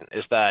slide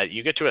is that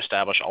you get to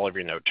establish all of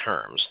your note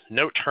terms.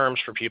 Note terms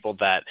for people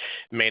that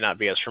may not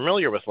be as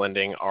familiar with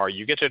lending are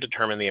you get to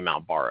determine the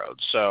amount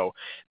borrowed. So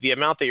the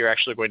amount that you're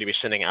actually going to be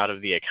sending out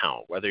of the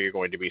account, whether you're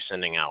going to be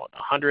sending out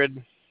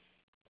 $100,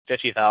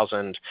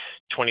 $50,000,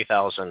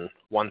 $20,000,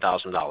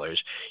 $1,000,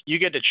 you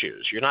get to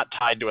choose. You're not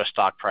tied to a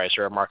stock price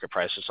or a market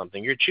price or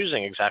something. You're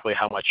choosing exactly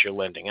how much you're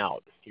lending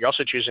out. You're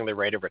also choosing the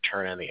rate of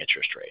return and the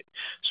interest rate.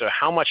 So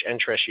how much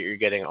interest you're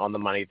getting on the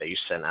money that you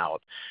send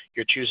out.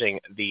 You're choosing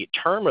the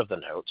term of the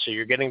note, so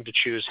you're getting to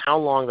choose how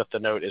long that the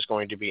note is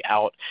going to be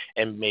out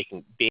and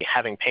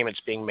having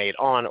payments being made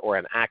on, or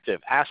an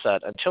active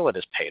asset until it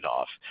is paid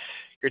off.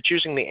 You're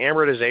choosing the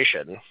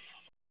amortization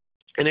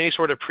and any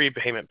sort of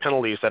prepayment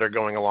penalties that are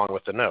going along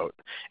with the note.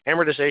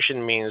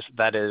 Amortization means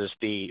that is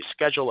the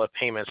schedule of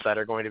payments that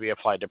are going to be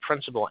applied to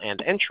principal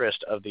and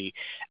interest of the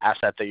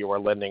asset that you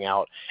are lending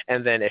out.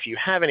 And then if you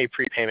have any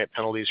prepayment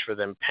penalties for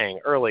them paying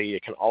early,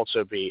 it can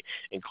also be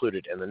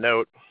included in the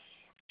note.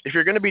 If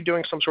you're going to be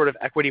doing some sort of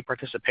equity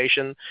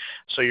participation,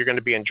 so you're going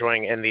to be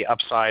enjoying in the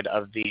upside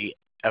of the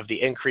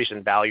increase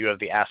in value of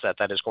the asset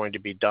that is going to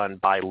be done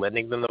by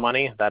lending them the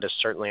money, that is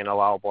certainly an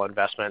allowable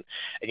investment.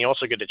 And you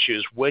also get to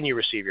choose when you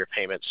receive your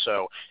payments.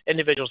 So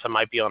individuals that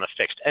might be on a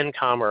fixed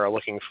income or are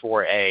looking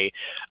for a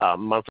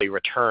monthly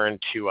return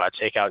to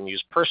take out and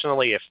use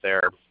personally, if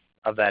they're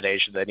of that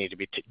age that need to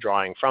be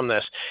drawing from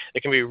this,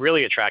 it can be a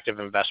really attractive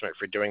investment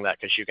for doing that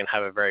because you can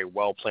have a very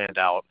well planned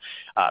out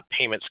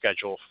payment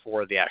schedule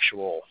for the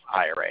actual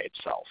IRA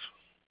itself.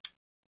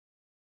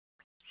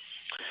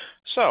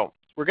 So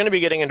we're going to be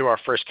getting into our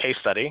first case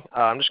study.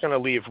 I'm just going to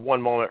leave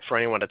one moment for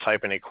anyone to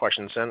type any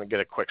questions in and get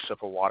a quick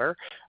sip of water.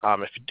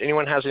 If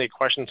anyone has any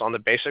questions on the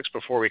basics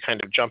before we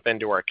kind of jump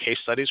into our case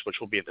studies, which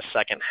will be the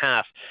second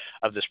half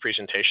of this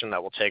presentation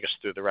that will take us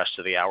through the rest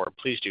of the hour,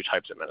 please do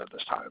type them in at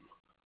this time.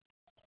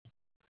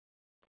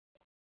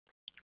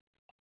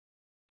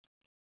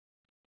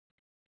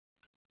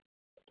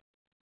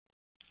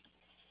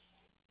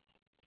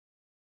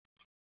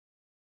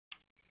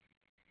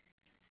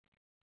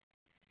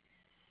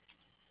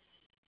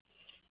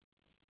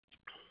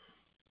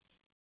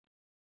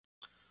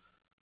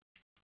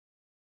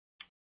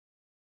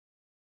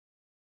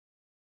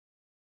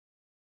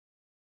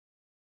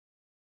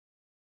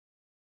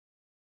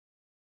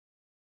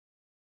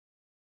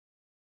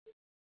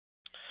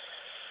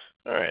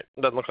 All right,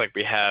 doesn't look like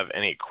we have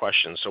any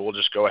questions, so we'll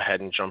just go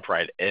ahead and jump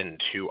right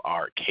into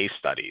our case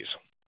studies.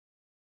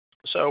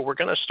 So we're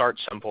going to start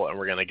simple and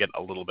we're going to get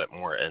a little bit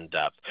more in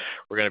depth.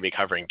 We're going to be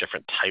covering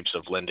different types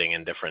of lending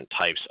and different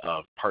types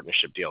of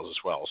partnership deals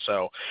as well.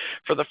 So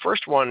for the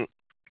first one,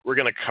 we're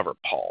going to cover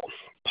Paul.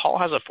 Paul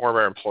has a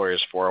former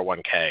employer's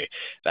 401k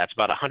that's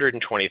about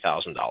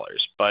 $120,000,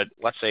 but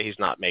let's say he's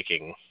not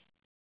making,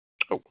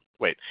 oh,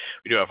 wait,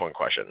 we do have one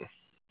question.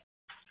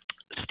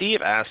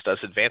 Steve asked, does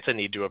Advanta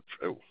need to,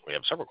 we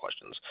have several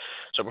questions.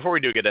 So before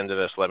we do get into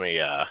this, let me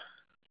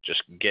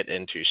just get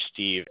into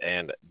Steve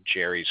and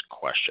Jerry's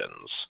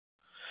questions.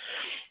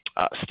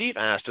 Steve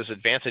asked, does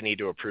Advanta need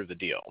to approve the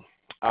deal?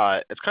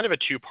 It's kind of a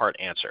two-part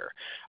answer.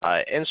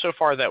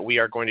 Insofar that we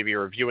are going to be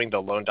reviewing the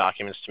loan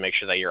documents to make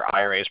sure that your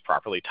IRA is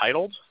properly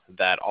titled,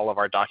 that all of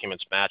our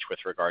documents match with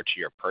regard to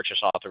your purchase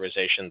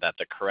authorization, that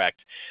the correct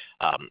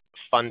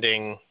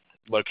funding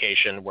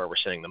location where we're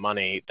sending the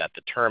money, that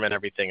the term and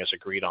everything is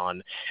agreed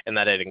on, and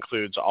that it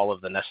includes all of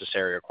the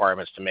necessary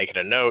requirements to make it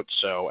a note,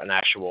 so an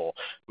actual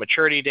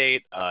maturity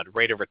date,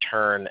 rate of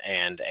return,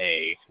 and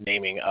a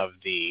naming of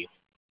the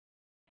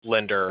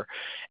lender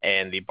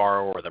and the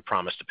borrower or the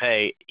promise to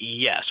pay.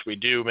 Yes, we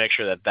do make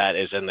sure that that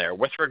is in there.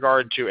 With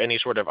regard to any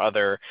sort of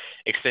other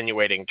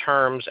extenuating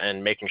terms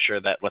and making sure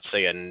that, let's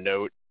say, a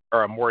note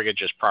or a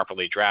mortgage is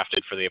properly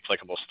drafted for the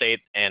applicable state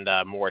and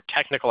more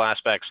technical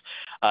aspects,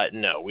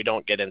 no, we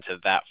don't get into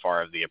that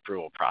far of the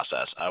approval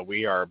process.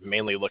 We are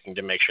mainly looking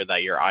to make sure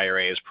that your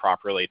IRA is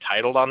properly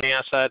titled on the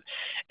asset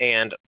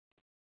and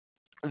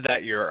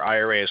that your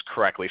IRA is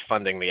correctly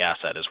funding the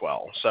asset as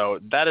well. So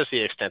that is the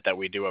extent that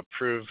we do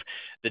approve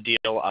the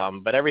deal,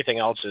 but everything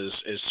else is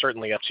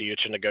certainly up to you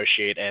to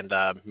negotiate and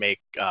make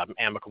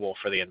amicable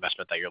for the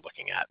investment that you're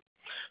looking at.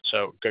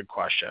 So good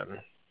question.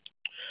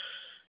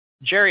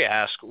 Jerry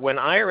asked, when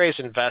IRAs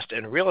invest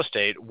in real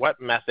estate, what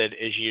method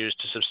is used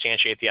to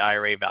substantiate the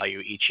IRA value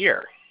each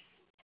year?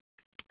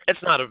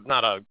 It's not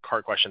a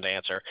hard question to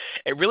answer.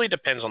 It really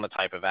depends on the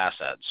type of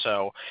asset.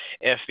 So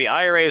if the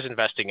IRA is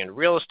investing in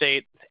real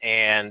estate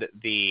and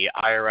the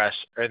IRS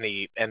or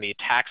the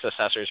tax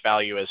assessor's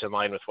value is in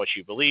line with what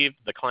you believe,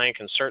 the client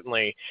can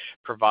certainly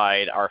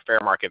provide our fair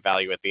market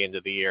value at the end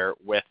of the year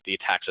with the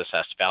tax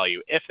assessed value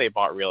if they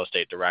bought real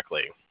estate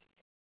directly.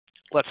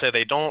 Let's say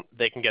they don't,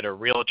 they can get a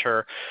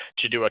realtor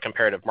to do a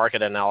comparative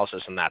market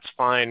analysis, and that's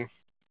fine.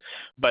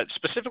 But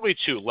specifically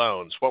to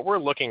loans, what we're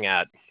looking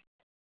at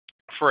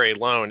for a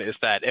loan is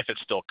that if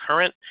it's still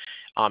current,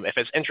 if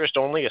it's interest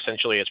only,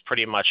 essentially it's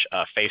pretty much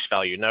a face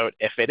value note.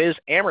 If it is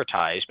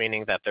amortized,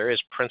 meaning that there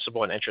is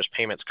principal and interest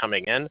payments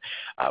coming in,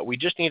 we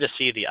just need to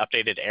see the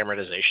updated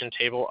amortization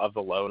table of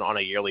the loan on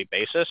a yearly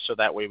basis, so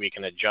that way we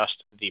can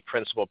adjust the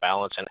principal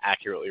balance and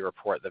accurately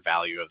report the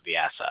value of the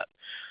asset.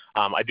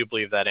 I do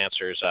believe that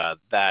answers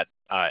that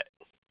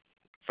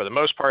for the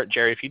most part.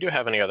 Jerry, if you do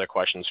have any other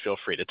questions, feel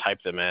free to type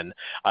them in,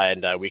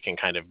 and we can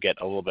kind of get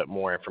a little bit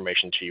more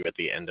information to you at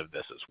the end of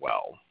this as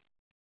well.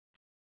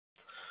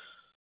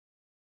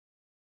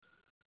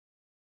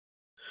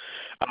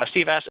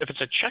 Steve asked, if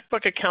it's a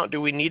checkbook account,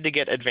 do we need to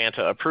get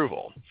Advanta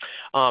approval?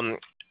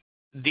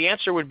 The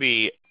answer would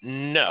be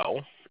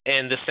no,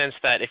 in the sense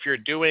that if you're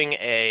doing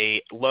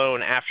a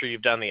loan after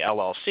you've done the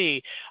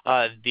LLC,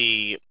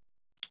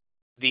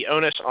 the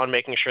onus on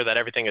making sure that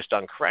everything is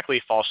done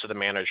correctly falls to the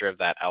manager of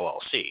that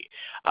LLC.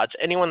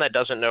 To anyone that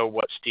doesn't know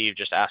what Steve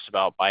just asked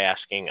about by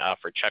asking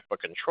for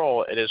checkbook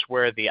control, it is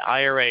where the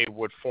IRA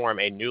would form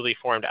a newly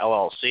formed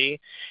LLC,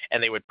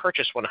 and they would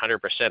purchase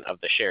 100% of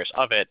the shares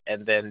of it,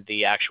 and then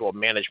the actual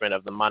management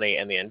of the money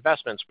and the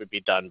investments would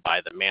be done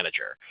by the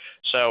manager.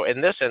 So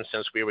in this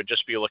instance, we would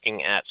just be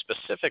looking at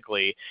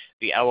specifically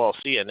the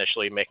LLC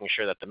initially, making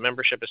sure that the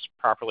membership is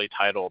properly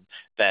titled,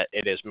 that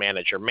it is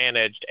manager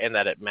managed, and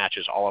that it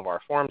matches all of our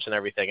forms and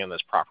everything and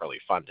is properly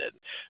funded.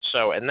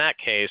 So in that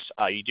case,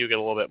 you do get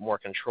a little bit more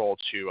control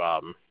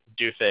to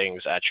do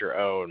things at your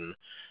own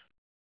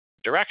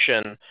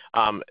direction,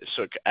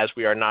 so as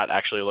we are not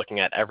actually looking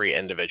at every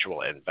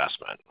individual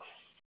investment.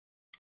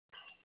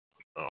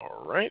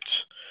 All right.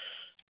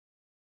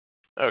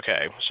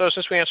 Okay, so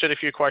since we answered a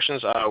few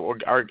questions, I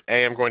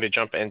am going to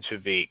jump into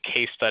the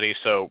case study.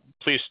 So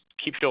please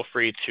feel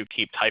free to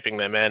keep typing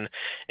them in,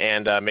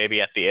 and maybe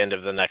at the end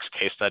of the next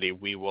case study,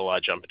 we will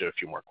jump into a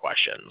few more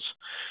questions.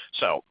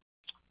 So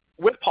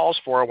with Paul's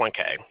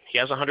 401k, he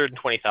has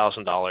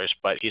 $120,000,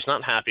 but he's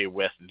not happy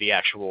with the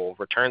actual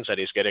returns that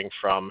he's getting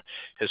from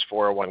his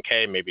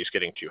 401k. Maybe he's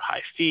getting too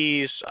high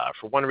fees.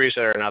 For one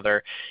reason or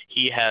another,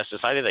 he has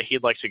decided that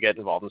he'd like to get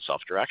involved in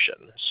self-direction.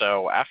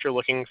 So after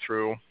looking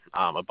through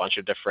a bunch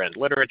of different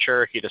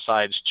literature, he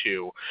decides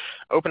to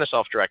open a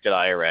self-directed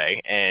IRA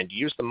and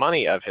use the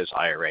money of his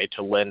IRA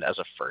to lend as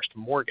a first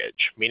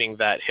mortgage, meaning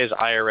that his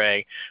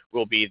IRA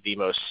will be the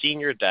most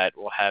senior debt,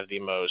 will have the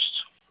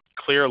most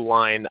clear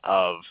line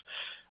of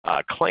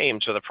claim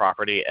to the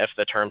property if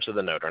the terms of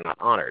the note are not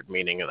honored,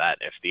 meaning that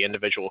if the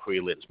individual who he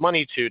lends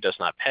money to does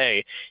not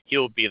pay, he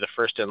will be the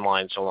first in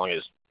line, so long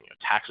as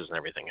taxes and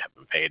everything have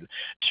been paid,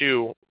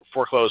 to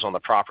foreclose on the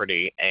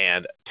property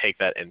and take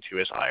that into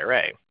his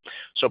IRA.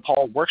 So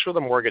Paul works with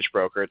a mortgage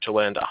broker to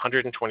lend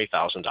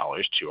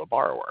 $120,000 to a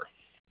borrower.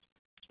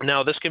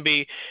 Now, this can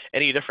be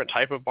any different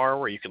type of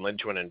borrower. You can lend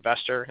to an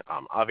investor.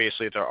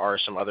 Obviously, there are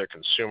some other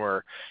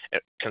consumer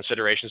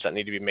considerations that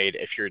need to be made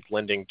if you're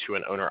lending to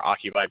an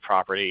owner-occupied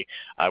property,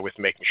 with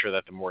making sure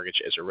that the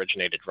mortgage is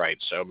originated right.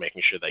 So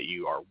making sure that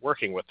you are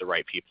working with the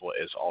right people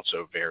is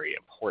also very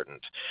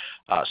important.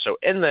 So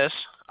in this,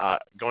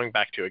 going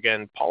back to,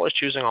 again, Paul is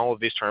choosing all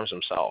of these terms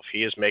himself.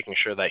 He is making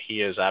sure that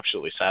he is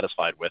absolutely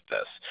satisfied with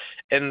this.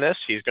 In this,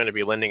 he's going to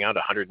be lending out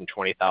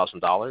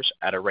 $120,000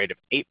 at a rate of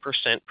 8%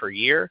 per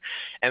year,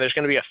 and there's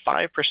going to be a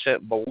 5%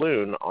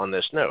 balloon on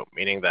this note,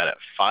 meaning that at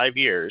 5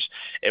 years,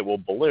 it will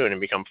balloon and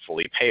become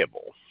fully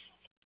payable.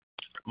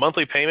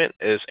 Monthly payment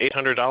is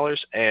 $800,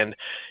 and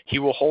he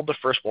will hold the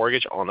first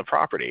mortgage on the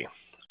property.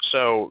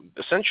 So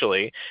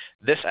essentially,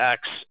 this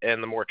acts in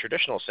the more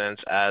traditional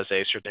sense as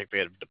a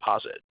certificate of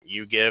deposit.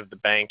 You give the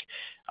bank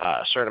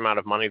a certain amount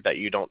of money that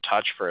you don't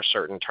touch for a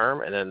certain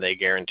term, and then they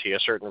guarantee a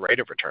certain rate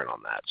of return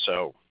on that.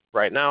 So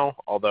right now,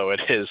 although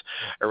it is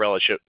a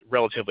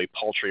relatively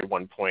paltry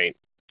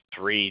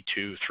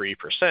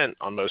 1.323%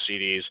 on most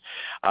CDs,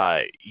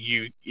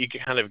 you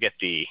can kind of get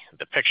the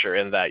picture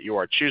in that you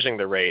are choosing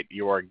the rate,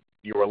 you are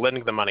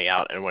lending the money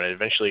out, and when it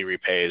eventually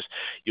repays,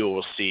 you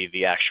will see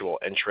the actual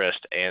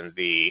interest and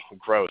the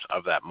growth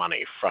of that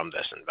money from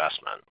this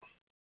investment.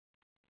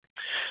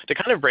 To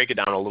kind of break it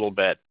down a little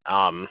bit,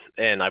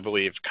 and I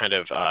believe kind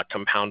of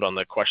compound on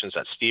the questions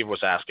that Steve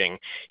was asking,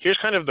 here's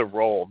kind of the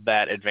role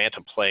that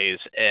Advanta plays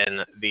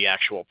in the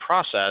actual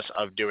process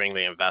of doing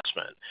the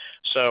investment.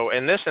 So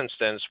in this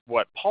instance,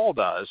 what Paul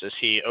does is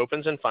he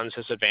opens and funds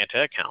his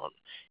Advanta account.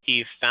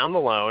 He found the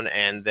loan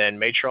and then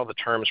made sure all the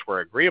terms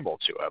were agreeable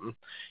to him.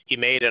 He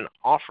made an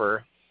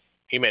offer.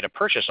 He made a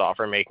purchase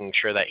offer, making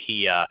sure that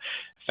he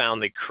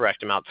found the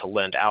correct amount to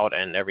lend out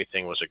and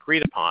everything was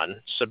agreed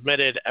upon,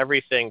 submitted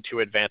everything to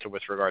Advanta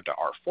with regard to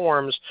our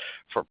forms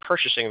for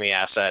purchasing the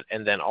asset,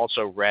 and then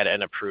also read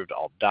and approved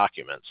all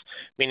documents,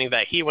 meaning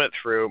that he went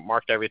through,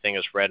 marked everything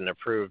as read and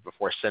approved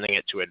before sending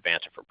it to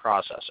Advanta for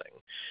processing.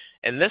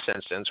 In this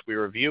instance, we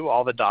review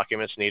all the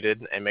documents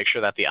needed and make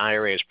sure that the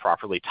IRA is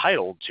properly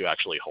titled to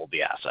actually hold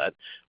the asset.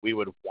 We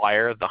would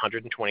wire the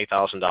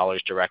 $120,000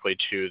 directly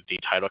to the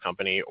title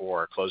company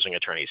or closing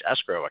attorney's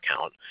escrow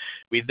account.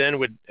 We then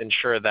would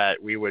ensure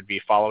that we would be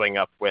following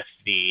up with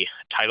the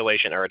title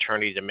agent or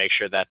attorney to make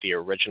sure that the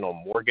original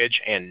mortgage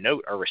and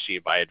note are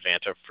received by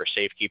Advanta for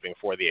safekeeping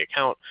for the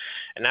account.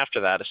 And after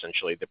that,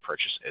 essentially, the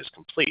purchase is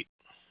complete.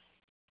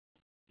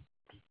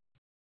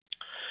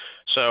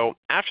 So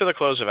after the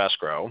close of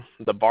escrow,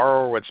 the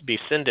borrower would be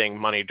sending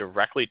money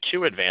directly to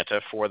Advanta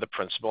for the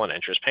principal and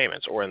interest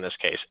payments, or in this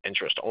case,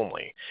 interest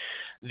only.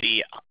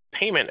 The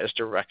payment is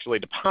directly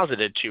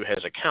deposited to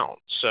his account.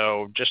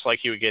 So just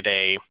like you would get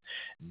a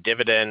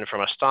dividend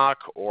from a stock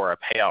or a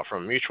payout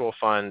from a mutual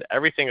fund,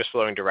 everything is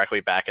flowing directly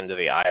back into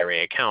the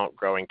IRA account,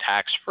 growing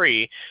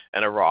tax-free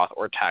in a Roth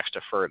or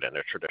tax-deferred in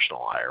a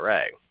traditional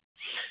IRA.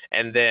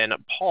 And then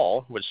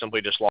Paul would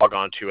simply just log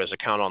on to his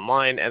account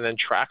online and then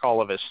track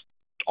all the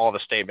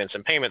statements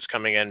and payments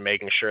coming in,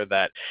 making sure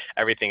that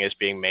everything is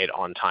being made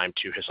on time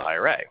to his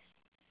IRA.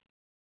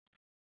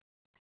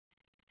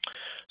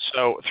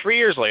 So 3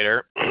 years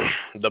later,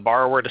 the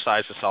borrower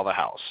decides to sell the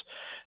house.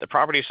 The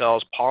property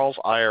sells. Paul's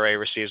IRA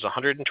receives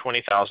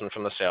 $120,000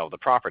 from the sale of the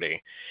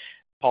property.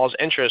 Paul's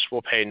interest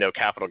will pay no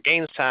capital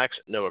gains tax.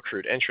 No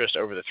accrued interest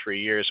over the 3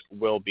 years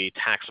will be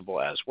taxable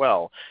as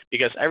well,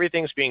 because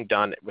everything's being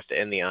done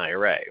within the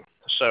IRA.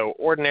 So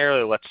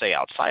ordinarily, let's say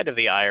outside of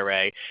the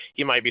IRA,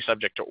 he might be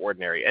subject to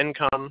ordinary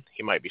income.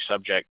 He might be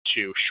subject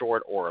to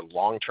short or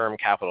long-term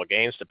capital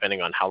gains,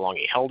 depending on how long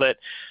he held it.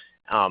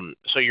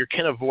 So you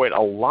can avoid a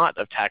lot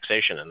of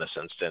taxation in this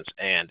instance,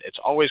 and it's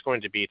always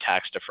going to be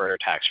tax-deferred or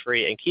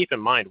tax-free. And keep in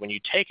mind, when you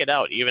take it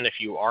out, even if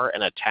you are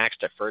in a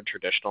tax-deferred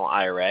traditional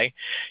IRA,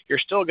 you're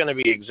still going to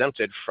be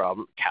exempted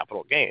from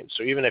capital gains.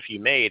 So even if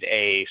you made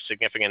a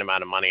significant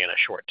amount of money in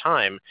a short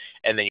time,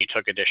 and then you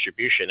took a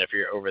distribution, if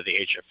you're over the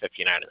age of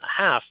 59 and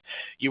a half,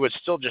 you would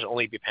still just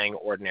only be paying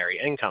ordinary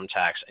income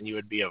tax, and you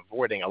would be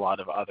avoiding a lot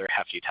of other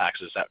hefty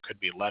taxes that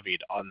could be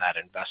levied on that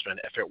investment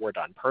if it were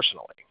done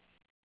personally.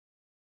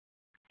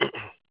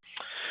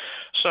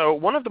 So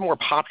one of the more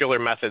popular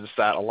methods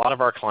that a lot of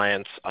our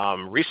clients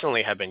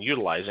recently have been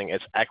utilizing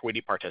is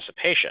equity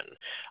participation.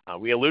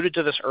 We alluded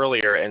to this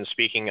earlier in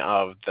speaking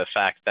of the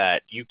fact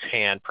that you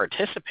can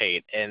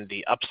participate in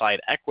the upside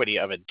equity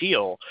of a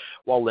deal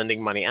while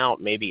lending money out,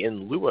 maybe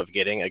in lieu of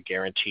getting a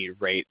guaranteed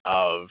rate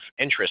of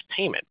interest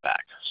payment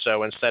back.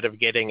 So instead of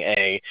getting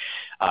a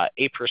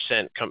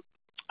 8%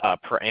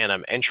 per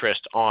annum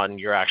interest on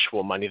your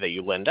actual money that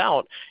you lend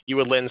out, you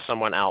would lend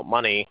someone out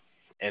money.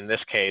 In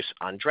this case,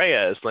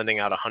 Andrea is lending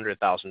out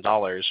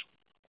 $100,000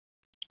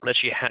 that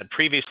she had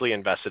previously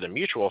invested in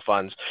mutual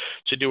funds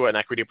to do an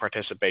equity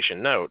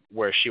participation note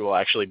where she will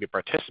actually be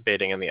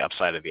participating in the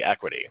upside of the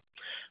equity.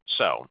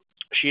 So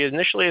she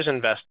initially is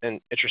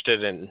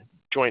interested in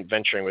joint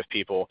venturing with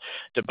people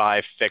to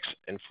buy, fix,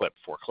 and flip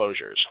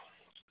foreclosures.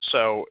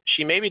 So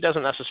she maybe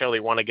doesn't necessarily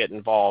want to get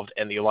involved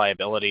in the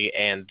liability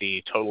and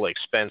the total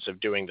expense of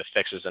doing the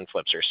fixes and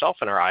flips herself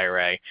in her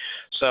IRA.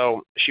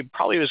 So she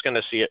probably was going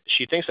to see it.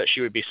 She thinks that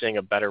she would be seeing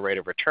a better rate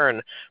of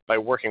return by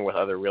working with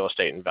other real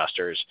estate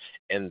investors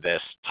in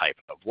this type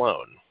of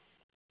loan.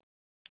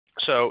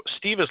 So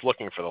Steve is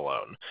looking for the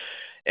loan.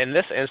 In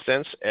this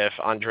instance, if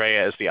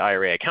Andrea is the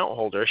IRA account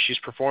holder, she's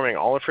performing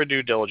all of her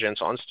due diligence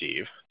on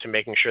Steve to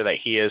making sure that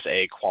he is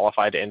a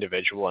qualified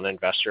individual and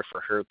investor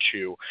for her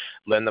to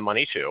lend the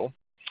money to.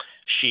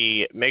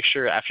 She makes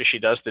sure after she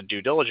does the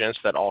due diligence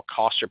that all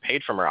costs are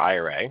paid from her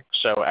IRA.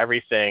 So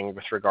everything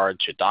with regard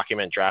to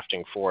document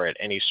drafting for it,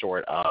 any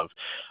sort of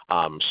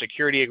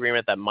security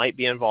agreement that might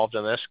be involved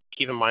in this.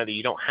 Keep in mind that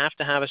you don't have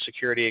to have a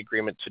security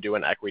agreement to do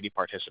an equity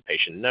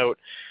participation note.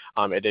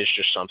 It is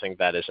just something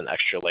that is an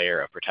extra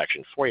layer of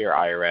protection for your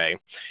IRA.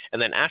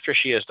 And then after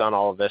she has done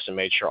all of this and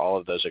made sure all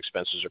of those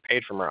expenses are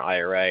paid from her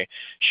IRA,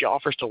 she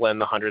offers to lend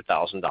the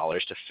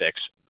 $100,000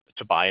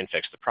 to buy and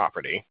fix the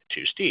property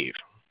to Steve.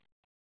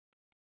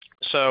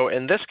 So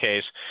in this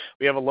case,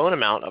 we have a loan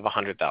amount of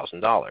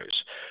 $100,000.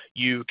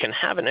 You can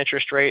have an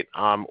interest rate,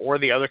 or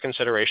the other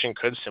consideration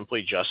could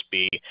simply just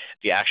be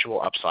the actual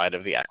upside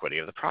of the equity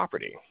of the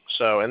property.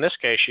 So in this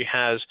case, she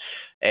has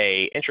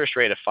an interest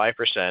rate of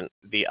 5%.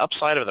 The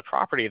upside of the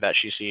property that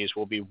she sees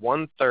will be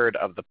 1/3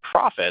 of the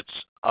profits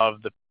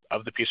of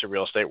the piece of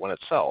real estate when it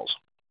sells.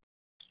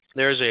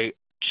 There's a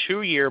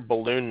 2-year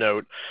balloon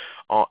note.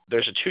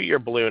 There's a 2-year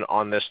balloon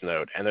on this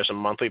note, and there's a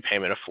monthly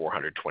payment of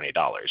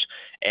 $420.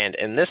 And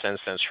in this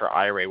instance, her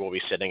IRA will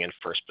be sitting in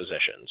first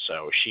position.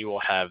 So she will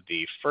have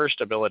the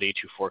first ability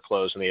to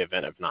foreclose in the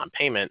event of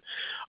non-payment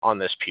on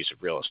this piece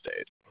of real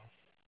estate.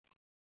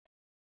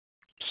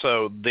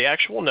 So the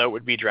actual note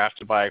would be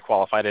drafted by a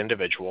qualified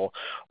individual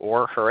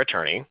or her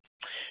attorney.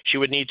 She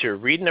would need to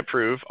read and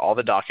approve all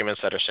the documents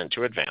that are sent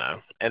to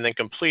Advana, and then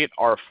complete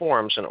our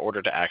forms in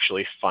order to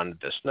actually fund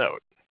this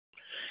note.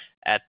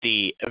 At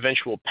the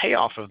eventual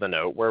payoff of the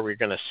note, where we're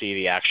going to see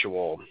the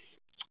actual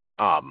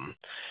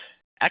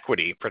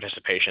equity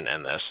participation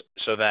in this,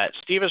 so that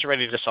Steve is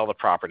ready to sell the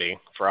property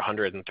for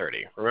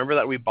 $130,000. Remember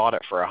that we bought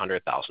it for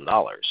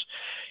 $100,000.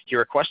 He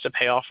requests a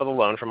payoff of the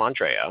loan from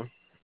Andrea.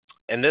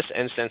 In this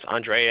instance,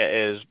 Andrea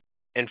is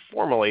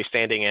informally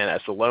standing in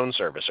as the loan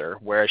servicer,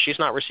 whereas she's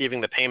not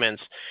receiving the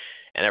payments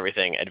and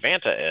everything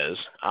Advanta is.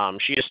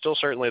 She is still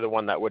certainly the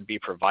one that would be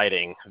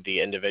providing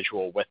the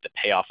individual with the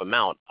payoff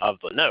amount of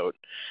the note.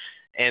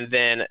 And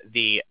then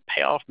the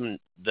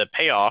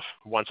payoff,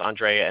 once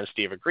Andrea and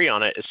Steve agree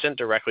on it, is sent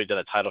directly to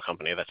the title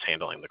company that's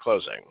handling the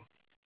closing.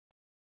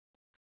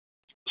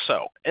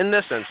 So in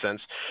this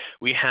instance,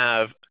 we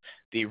have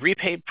the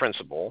repaid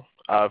principal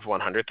of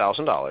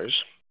 $100,000.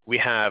 We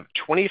have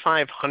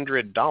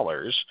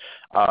 $2,500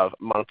 of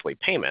monthly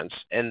payments,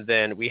 and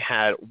then we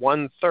had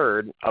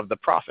 1/3 of the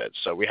profits.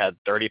 So we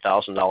had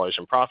 $30,000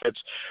 in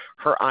profits.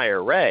 Her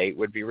IRA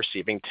would be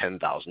receiving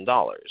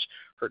 $10,000.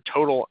 Her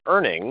total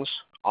earnings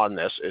on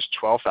this is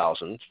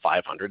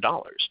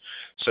 $12,500.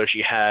 So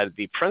she had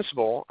the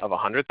principal of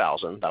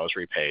 $100,000 that was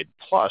repaid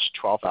plus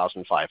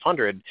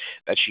 $12,500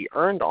 that she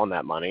earned on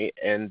that money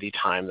in the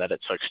time that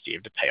it took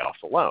Steve to pay off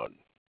the loan.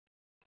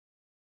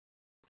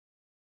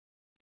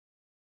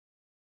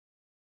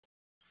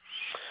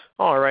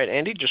 All right,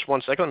 Andy, just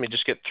one second. Let me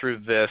just get through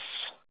this,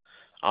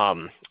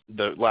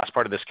 the last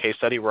part of this case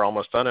study. We're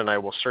almost done, and I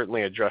will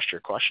certainly address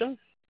your question.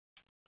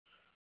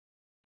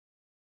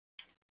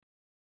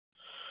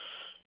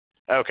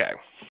 Okay.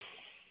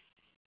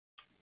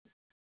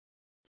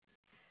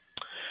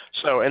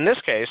 So in this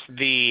case,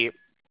 the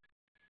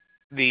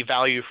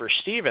value for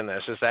Steve in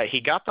this is that he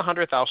got the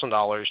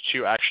 $100,000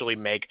 to actually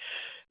make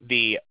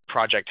the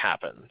project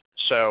happen.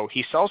 So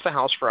he sells the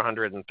house for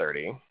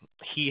 $130,000.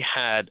 He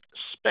had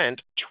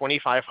spent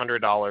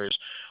 $2,500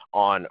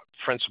 on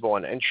principal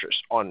and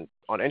interest on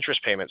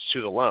interest payments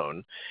to the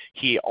loan.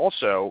 He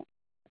also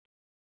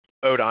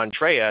owed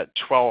Andrea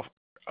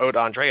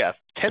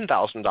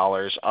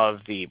 $10,000 of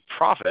the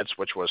profits,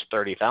 which was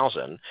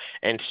 $30,000,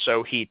 and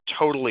so he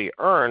totally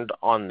earned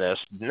on this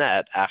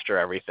net after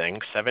everything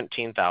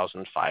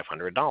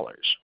 $17,500.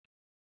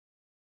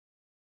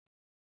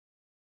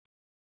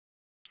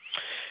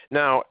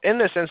 Now, in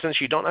this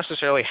instance, you don't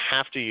necessarily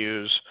have to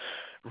use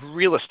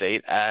real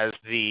estate as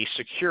the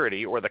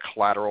security or the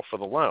collateral for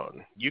the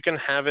loan. You can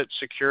have it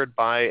secured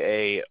by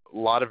a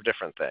lot of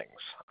different things.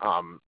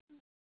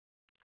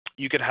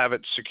 You could have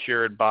it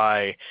secured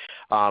by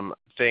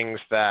things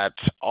that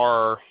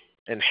are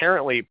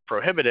inherently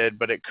prohibited,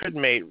 but it could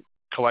make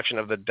collection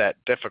of the debt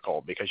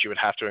difficult because you would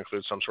have to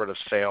include some sort of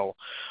sale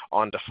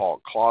on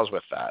default clause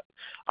with that.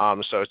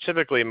 So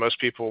typically most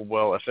people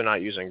will, if they're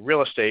not using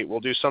real estate, will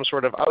do some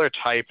sort of other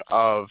type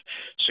of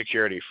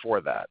security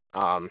for that.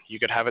 You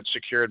could have it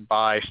secured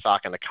by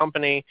stock in a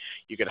company.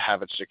 You could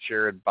have it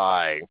secured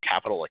by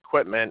capital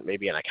equipment,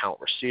 maybe an account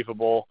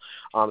receivable.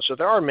 So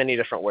there are many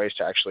different ways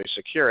to actually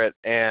secure it,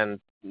 and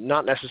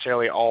not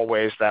necessarily all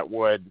ways that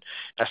would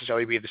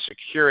necessarily be the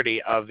security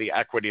of the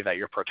equity that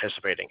you're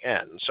participating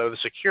in. So the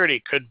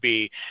security could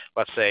be,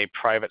 let's say,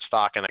 private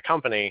stock in a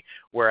company,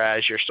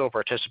 whereas you're still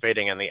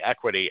participating in the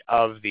equity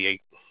of the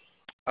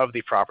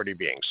property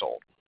being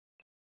sold.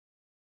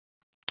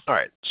 All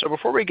right, so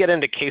before we get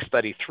into case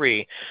study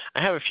 3,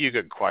 I have a few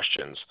good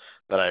questions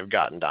that I've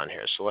gotten down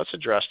here. So let's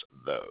address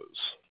those.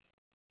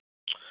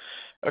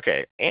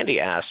 Okay, Andy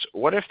asks,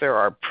 what if there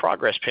are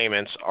progress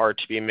payments are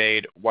to be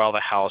made while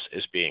the house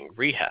is being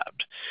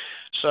rehabbed?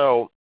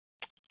 So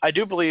I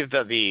do believe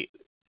that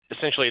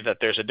essentially that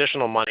there's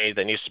additional money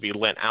that needs to be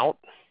lent out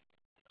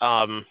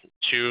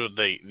to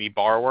the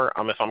borrower.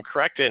 If I'm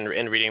correct in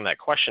reading that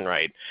question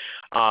right,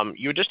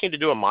 you would just need to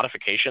do a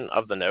modification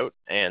of the note,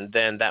 and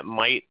then that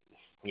might,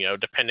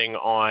 depending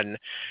on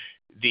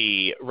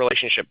the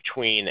relationship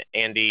between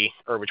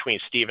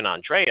Steve and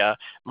Andrea,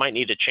 might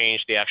need to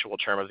change the actual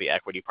term of the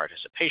equity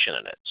participation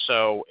in it.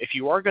 So if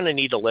you are going to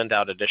need to lend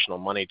out additional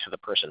money to the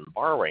person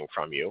borrowing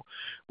from you,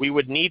 we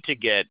would need to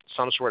get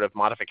some sort of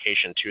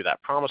modification to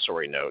that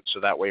promissory note, so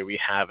that way we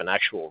have an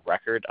actual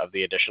record of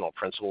the additional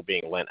principal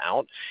being lent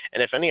out.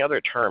 And if any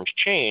other terms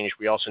change,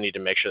 we also need to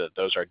make sure that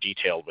those are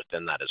detailed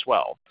within that as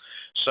well.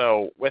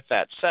 So with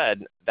that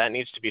said, that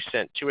needs to be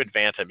sent to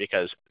Advanta,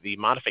 because the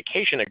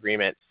modification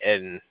agreement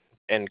in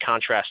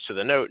contrast to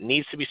the note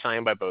needs to be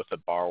signed by both the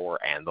borrower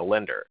and the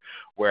lender,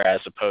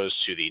 whereas opposed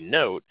to the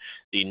note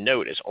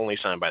is only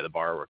signed by the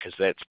borrower because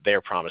that's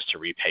their promise to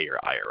repay your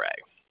IRA.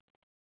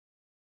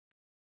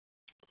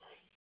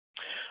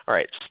 All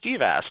right,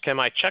 Steve asks, can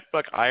my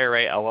checkbook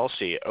IRA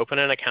LLC open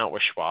an account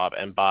with Schwab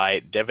and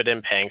buy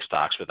dividend-paying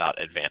stocks without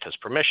Advanta's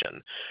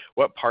permission?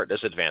 What part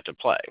does Advanta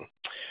play?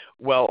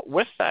 Well,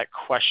 with that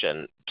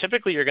question,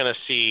 typically you're going to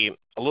see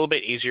a little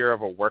bit easier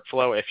of a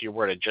workflow if you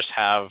were to just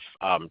have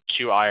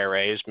 2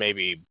 IRAs,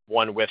 maybe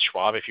one with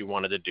Schwab if you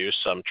wanted to do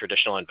some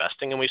traditional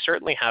investing. And we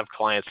certainly have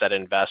clients that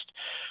invest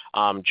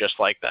just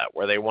like that,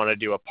 where they want to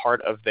do a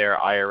part of their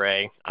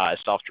IRA as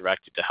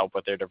self-directed to help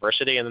with their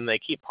diversity, and then they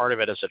keep part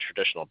of it as a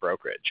traditional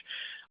brokerage.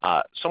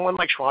 Someone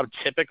like Schwab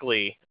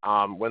typically,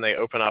 when they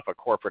open up a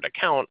corporate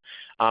account,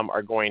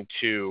 are going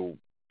to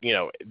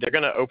they're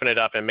going to open it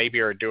up and maybe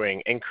are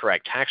doing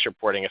incorrect tax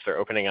reporting if they're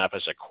opening up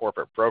as a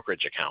corporate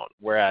brokerage account,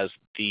 whereas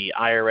the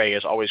IRA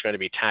is always going to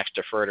be tax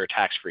deferred or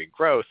tax-free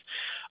growth.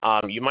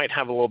 You might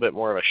have a little bit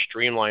more of a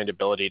streamlined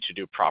ability to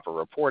do proper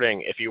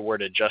reporting if you were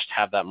to just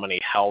have that money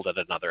held at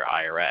another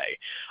IRA.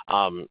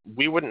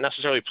 We wouldn't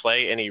necessarily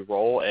play any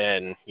role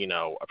in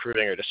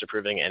approving or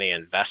disapproving any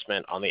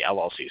investment on the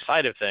LLC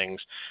side of things,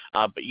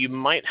 but you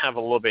might have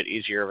a little bit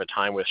easier of a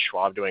time with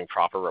Schwab doing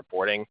proper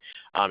reporting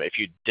if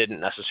you didn't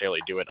necessarily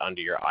do it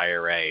under your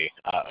IRA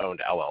owned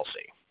LLC.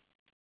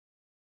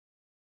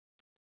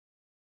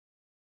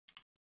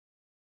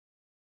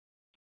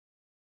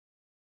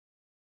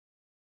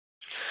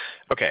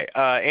 Okay,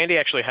 Andy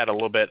actually had a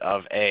little bit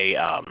of a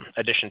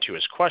addition to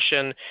his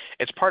question.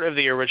 It's part of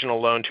the original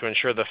loan to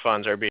ensure the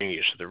funds are being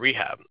used for the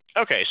rehab.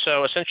 Okay,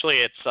 so essentially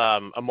it's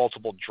a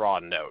multiple draw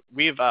note.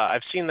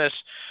 I've seen this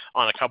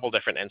on a couple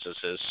different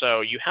instances.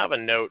 So you have a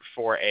note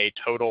for a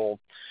total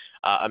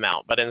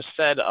amount, but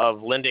instead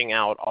of lending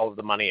out all of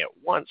the money at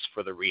once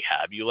for the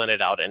rehab, you lend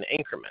it out in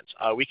increments.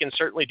 We can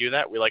certainly do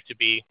that. We like to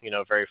be,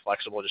 very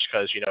flexible, just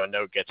because, a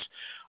note gets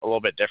a little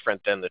bit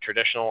different than the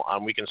traditional.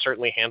 We can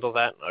certainly handle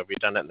that. We've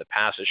done it in the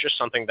past. It's just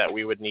something that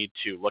we would need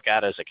to look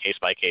at as a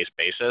case-by-case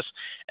basis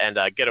and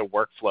get a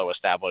workflow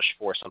established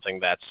for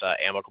something that's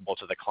amicable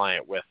to the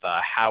client with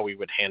how we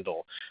would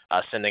handle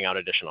sending out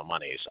additional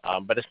monies.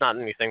 But it's not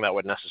anything that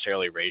would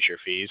necessarily raise your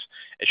fees.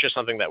 It's just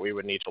something that we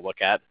would need to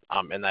look at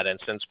in that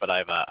instance, but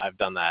I've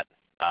done that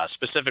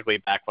specifically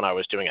back when I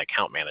was doing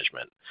account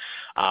management.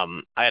 I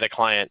had a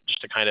client, just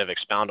to kind of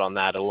expound on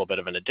that, a little bit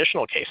of an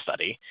additional case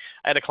study.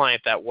 I had a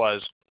client that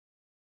was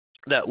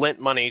that lent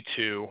money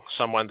to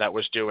someone that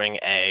was doing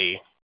a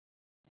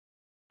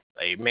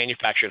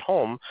manufactured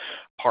home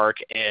park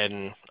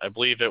in, I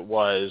believe it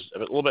was a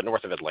little bit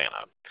north of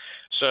Atlanta.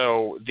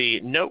 So the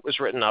note was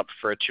written up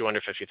for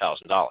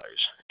 $250,000.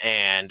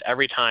 And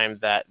every time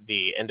that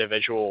the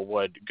individual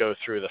would go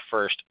through the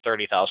first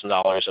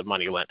 $30,000 of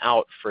money lent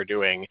out for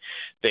doing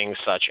things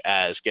such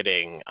as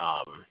getting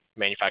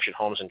manufactured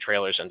homes and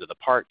trailers into the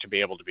park to be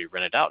able to be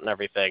rented out and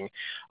everything,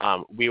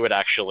 we would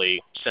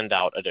actually send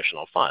out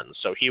additional funds.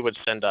 So he would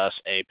send us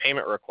a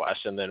payment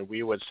request, and then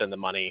we would send the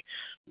money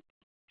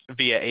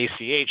via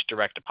ACH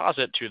direct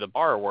deposit to the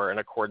borrower in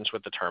accordance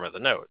with the term of the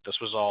note. This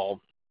was all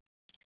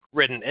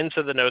written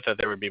into the note that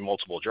there would be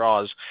multiple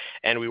draws,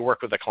 and we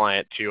work with the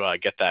client to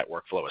get that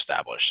workflow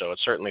established. So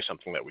it's certainly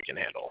something that we can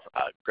handle.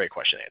 Great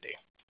question, Andy.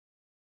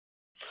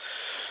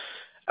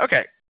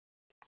 Okay.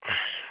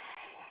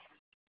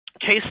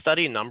 Case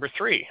study number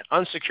 3,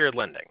 unsecured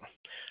lending.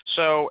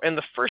 So in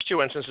the first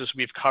 2 instances,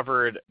 we've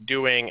covered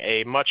doing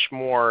a much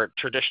more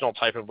traditional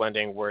type of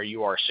lending where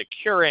you are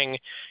securing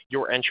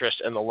your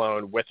interest in the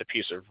loan with a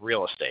piece of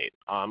real estate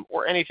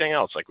or anything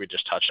else like we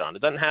just touched on.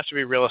 It doesn't have to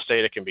be real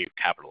estate. It can be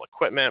capital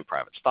equipment,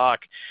 private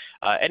stock,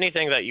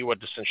 anything that you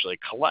would essentially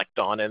collect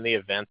on in the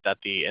event that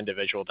the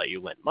individual that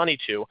you lent money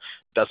to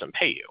doesn't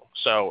pay you.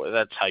 So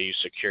that's how you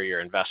secure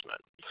your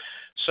investment.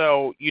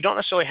 So you don't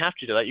necessarily have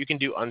to do that. You can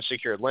do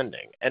unsecured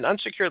lending. And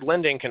unsecured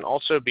lending can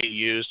also be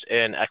used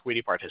in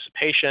equity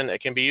participation. It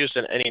can be used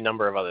in any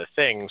number of other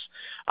things.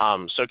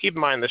 So keep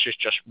in mind this is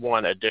just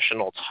one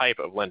additional type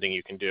of lending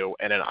you can do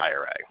in an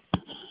IRA.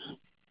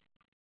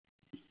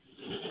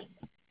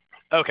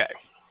 Okay,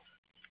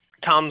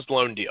 Tom's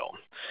loan deal.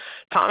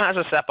 Tom has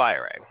a SEP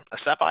IRA. A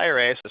SEP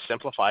IRA is a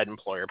simplified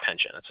employer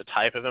pension. It's a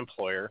type of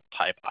employer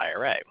type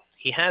IRA.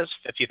 He has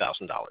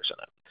 $50,000 in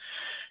it.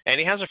 And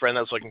he has a friend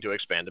that's looking to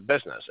expand a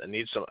business and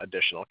needs some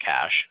additional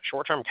cash,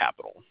 short-term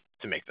capital,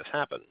 to make this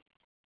happen.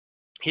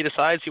 He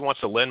decides he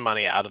wants to lend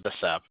money out of the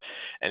SEP,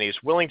 and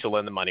he's willing to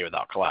lend the money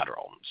without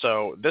collateral.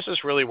 So this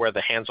is really where the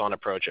hands-on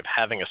approach of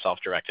having a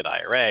self-directed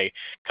IRA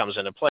comes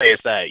into play, is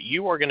that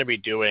you are going to be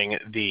doing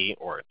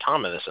or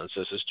Tom in this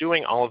instance, is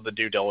doing all of the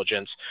due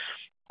diligence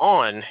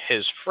on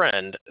his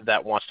friend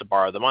that wants to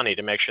borrow the money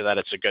to make sure that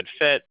it's a good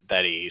fit,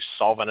 that he's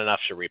solvent enough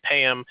to repay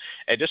him,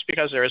 and just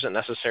because there isn't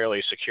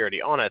necessarily security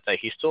on it, that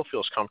he still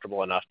feels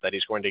comfortable enough that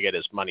he's going to get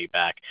his money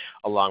back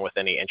along with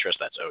any interest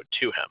that's owed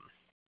to him.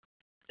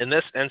 In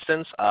this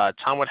instance,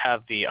 Tom would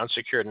have the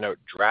unsecured note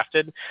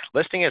drafted,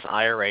 listing his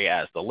IRA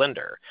as the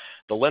lender.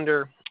 The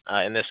lender,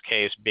 in this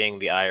case being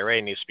the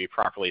IRA, needs to be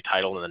properly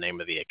titled in the name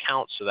of the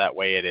account, so that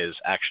way it is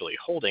actually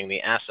holding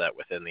the asset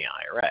within the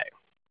IRA.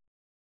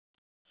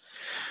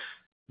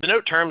 The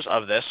note terms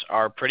of this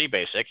are pretty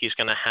basic. He's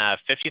going to have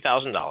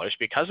 $50,000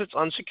 because it's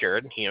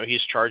unsecured.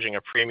 He's charging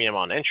a premium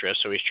on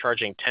interest, so he's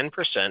charging 10%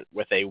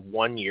 with a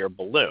 1-year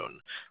balloon.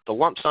 The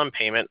lump sum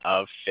payment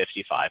of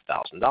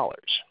 $55,000.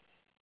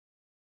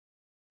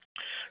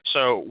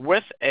 So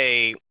with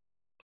a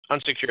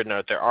unsecured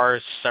note, there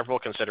are several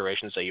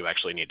considerations that you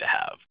actually need to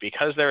have.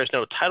 Because there is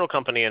no title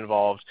company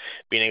involved,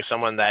 meaning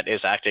someone that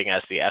is acting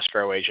as the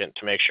escrow agent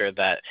to make sure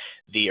that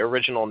the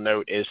original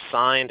note is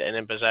signed and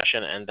in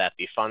possession, and that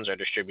the funds are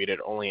distributed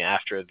only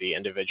after the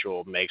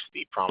individual makes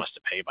the promise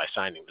to pay by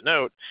signing the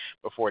note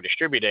before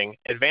distributing,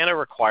 Advanta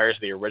requires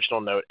the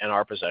original note in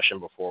our possession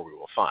before we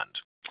will fund.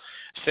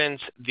 Since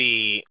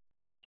the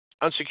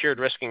unsecured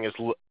risking is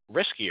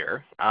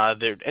riskier,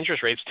 the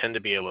interest rates tend to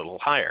be a little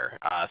higher.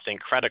 Think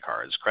credit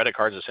cards. Credit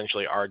cards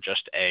essentially are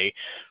just a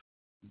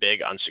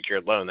big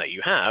unsecured loan that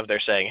you have. They're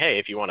saying, hey,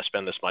 if you want to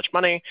spend this much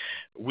money,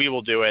 we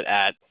will do it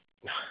at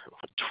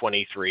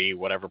 23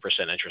 whatever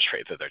percent interest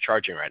rate that they're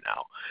charging right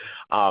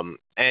now.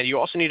 And you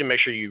also need to make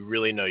sure you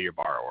really know your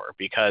borrower,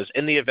 because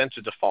in the event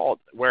of default,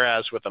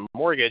 whereas with a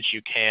mortgage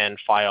you can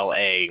file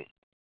a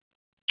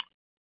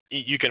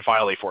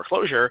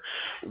foreclosure,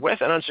 with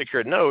an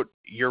unsecured note,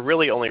 your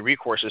really only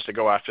recourse is to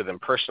go after them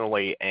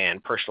personally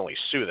and personally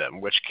sue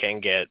them, which can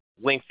get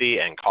lengthy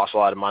and cost a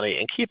lot of money.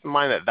 And keep in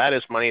mind that that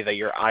is money that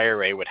your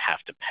IRA would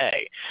have to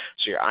pay.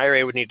 So your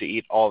IRA would need to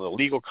eat all the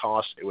legal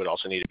costs. It would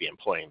also need to be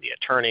employing the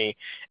attorney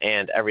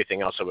and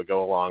everything else that would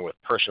go along with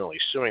personally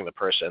suing the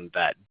person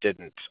that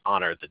didn't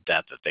honor the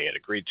debt that they had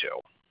agreed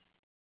to.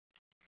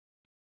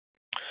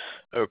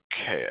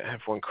 Okay, I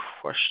have one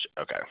question.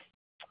 Okay.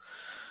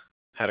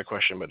 Had a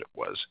question, but it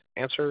was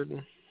answered.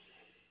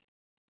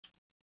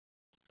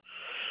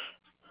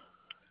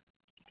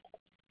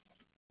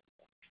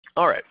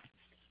 All right,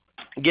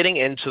 getting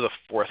into the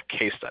 4th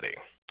case study,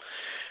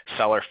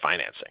 seller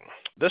financing.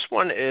 This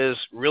one is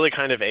really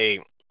kind of a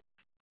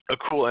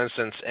cool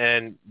instance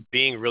and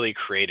being really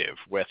creative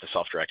with a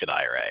self-directed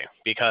IRA,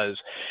 because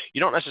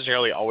you don't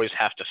necessarily always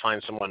have to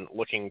find someone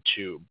looking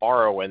to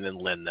borrow and then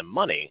lend them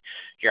money.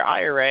 Your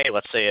IRA,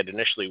 let's say it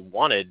initially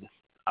wanted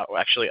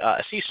I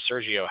see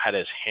Sergio had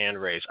his hand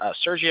raised.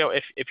 Sergio,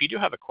 if you do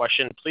have a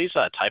question, please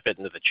type it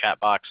into the chat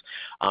box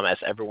as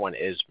everyone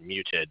is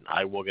muted.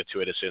 I will get to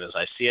it as soon as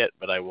I see it,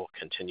 but I will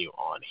continue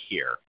on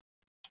here.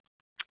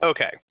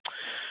 Okay.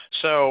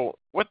 So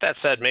with that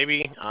said,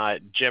 maybe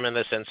Jim in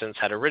this instance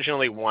had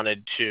originally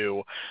wanted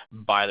to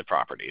buy the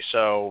property.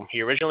 So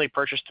he originally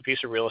purchased a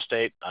piece of real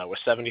estate with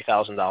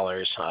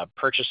 $70,000,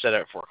 purchased it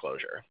at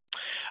foreclosure.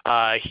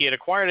 He had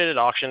acquired it at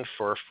auction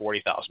for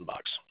 $40,000.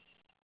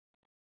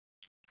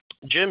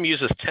 Jim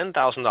uses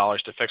 $10,000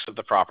 to fix up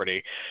the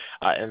property,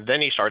 and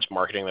then he starts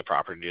marketing the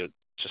property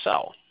to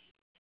sell.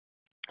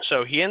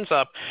 So he ends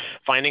up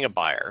finding a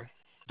buyer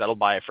that'll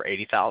buy it for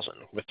 $80,000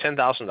 with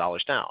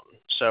 $10,000 down.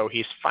 So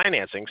he's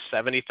financing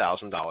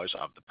 $70,000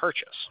 of the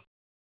purchase.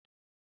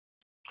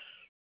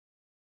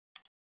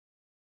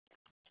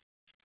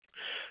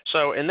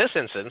 So in this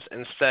instance,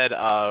 instead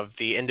of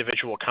the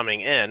individual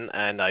coming in,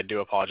 and I do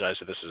apologize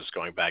if this is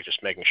going back,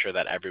 just making sure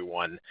that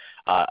everyone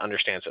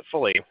understands it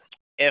fully,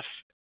 if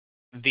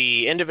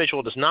the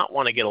individual does not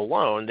want to get a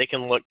loan, they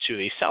can look to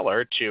the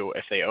seller to,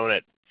 if they own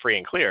it free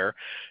and clear,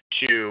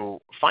 to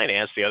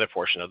finance the other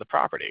portion of the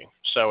property.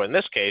 So in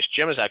this case,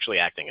 Jim is actually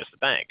acting as the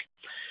bank.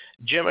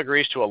 Jim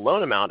agrees to a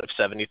loan amount of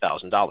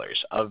 $70,000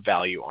 of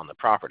value on the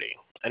property,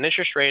 an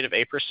interest rate of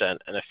 8%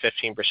 and a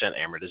 15%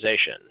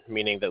 amortization,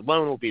 meaning the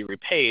loan will be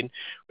repaid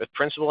with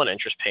principal and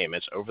interest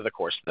payments over the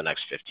course of the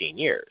next 15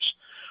 years.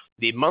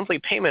 The monthly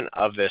payment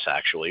of this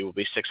actually will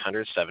be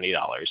 $670,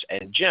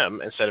 and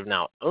Jim, instead of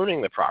now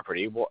owning the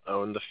property, will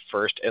own the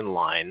first in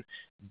line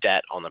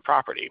debt on the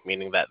property,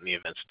 meaning that in the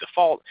event of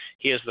default,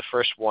 he is the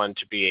first one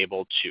to be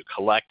able to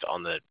collect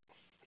on the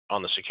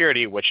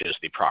security, which is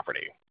the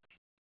property.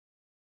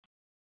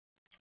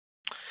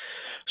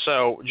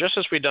 So just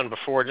as we've done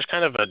before, just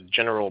kind of a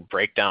general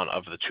breakdown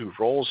of the two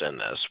roles in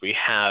this. We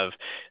have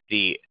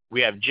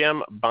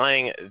Jim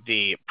buying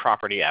the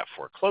property at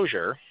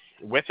foreclosure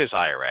with his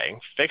IRA,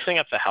 fixing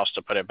up the house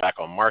to put it back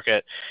on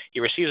market.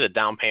 He receives a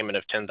down payment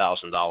of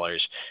 $10,000,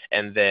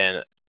 and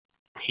then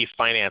he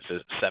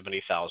finances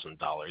 $70,000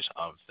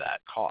 of that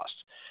cost.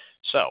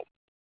 So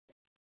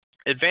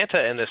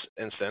Advanta, in this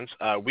instance,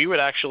 we would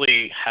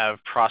actually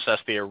have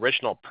processed the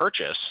original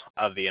purchase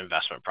of the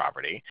investment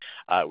property.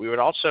 We would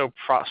also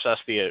process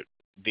the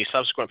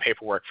subsequent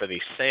paperwork for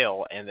the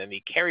sale and then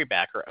the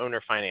carryback or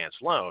owner finance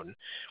loan.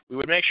 We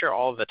would make sure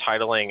all of the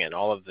titling and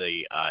all of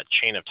the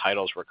chain of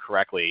titles were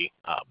correctly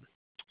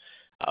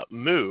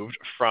moved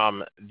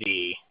from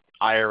the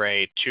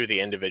IRA to the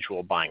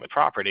individual buying the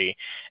property,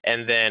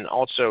 and then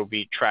also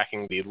be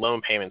tracking the loan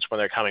payments when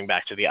they're coming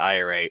back to the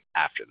IRA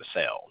after the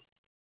sale.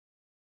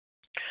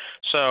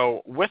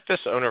 So with this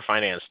owner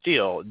finance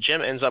deal,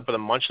 Jim ends up with a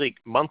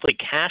monthly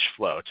cash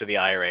flow to the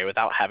IRA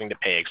without having to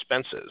pay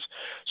expenses.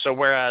 So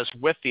whereas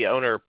with the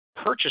IRA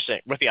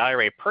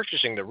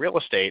purchasing the real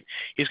estate,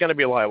 he's going to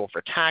be liable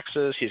for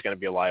taxes, he's going to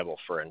be liable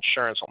for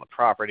insurance on the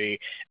property,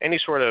 any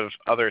sort of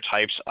other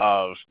types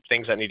of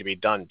things that need to be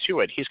done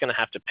to it, he's going to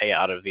have to pay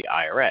out of the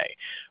IRA.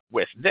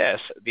 With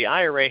this, the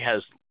IRA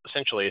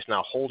essentially is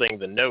now holding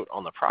the note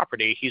on the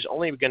property. He's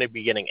only going to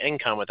be getting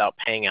income without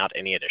paying out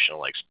any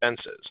additional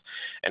expenses.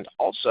 And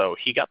also,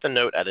 he got the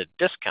note at a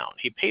discount.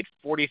 He paid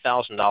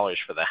 $40,000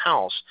 for the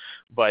house,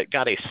 but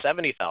got a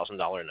 $70,000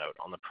 note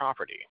on the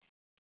property.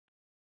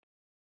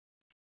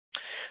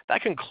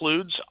 That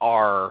concludes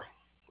our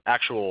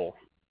actual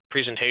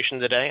presentation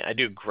today. I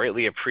do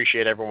greatly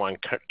appreciate everyone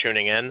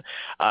tuning in.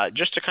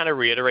 Just to kind of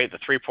reiterate the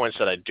 3 points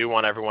that I do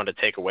want everyone to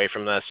take away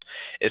from this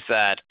is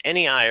that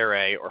any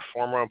IRA or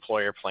former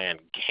employer plan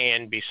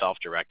can be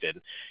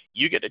self-directed.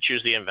 You get to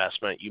choose the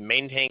investment, you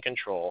maintain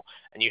control,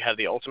 and you have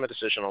the ultimate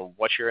decision on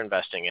what you're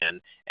investing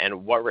in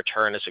and what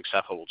return is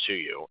acceptable to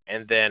you.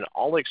 And then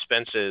all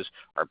expenses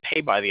are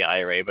paid by the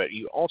IRA, but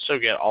you also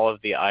get all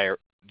of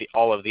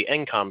the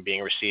income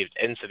being received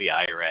into the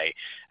IRA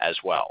as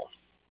well.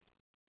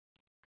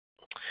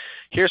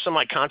 Here's some of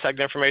my contact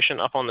information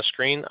up on the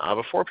screen.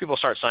 Before people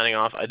start signing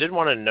off, I did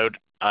want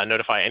to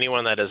notify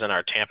anyone that is in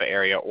our Tampa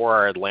area or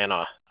our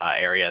Atlanta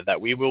area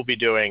that we will be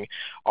doing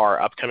our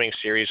upcoming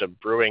series of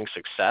Brewing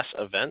Success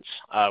events.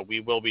 We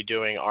will be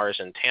doing ours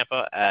in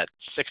Tampa at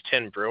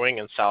 610 Brewing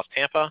in South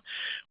Tampa.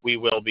 We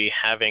will be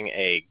having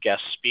a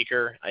guest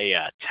speaker, a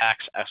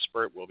tax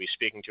expert. We'll be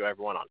speaking to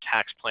everyone on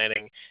tax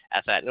planning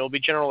at that. And it will be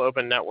general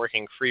open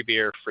networking, free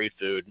beer, free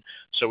food.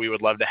 So we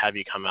would love to have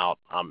you come out.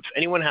 If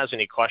anyone has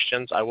any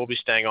questions, I will be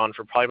staying on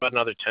for probably about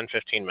another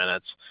 10-15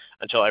 minutes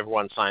until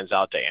everyone signs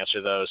out to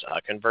answer those.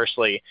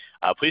 Conversely,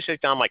 please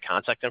take down my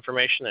contact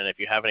information, and if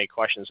you have any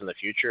questions in the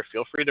future,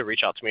 feel free to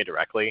reach out to me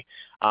directly.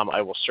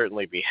 I will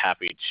certainly be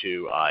happy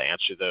to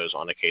answer those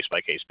on a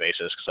case-by-case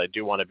basis because I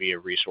do want to be a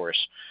resource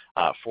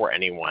for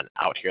anyone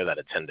out here that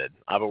attended.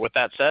 But with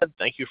that said,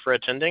 thank you for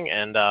attending,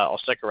 and I'll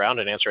stick around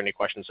and answer any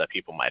questions that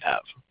people might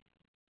have.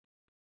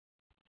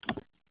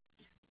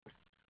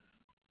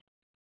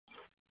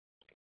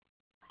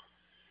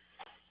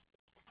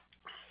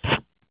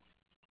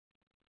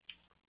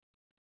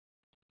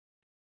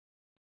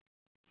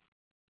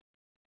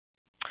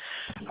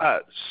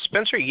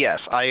 Spencer, yes,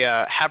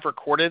 I have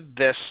recorded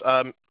this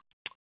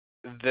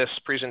this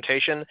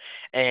presentation,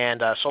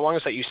 and so long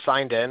as that you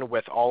signed in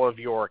with all of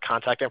your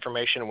contact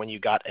information when you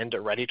got into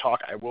ReadyTalk,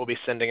 I will be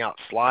sending out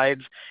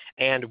slides,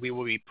 and we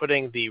will be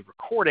putting the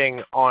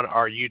recording on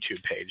our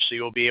YouTube page, so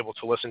you'll be able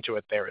to listen to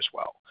it there as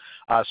well.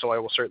 So I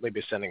will certainly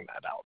be sending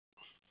that out.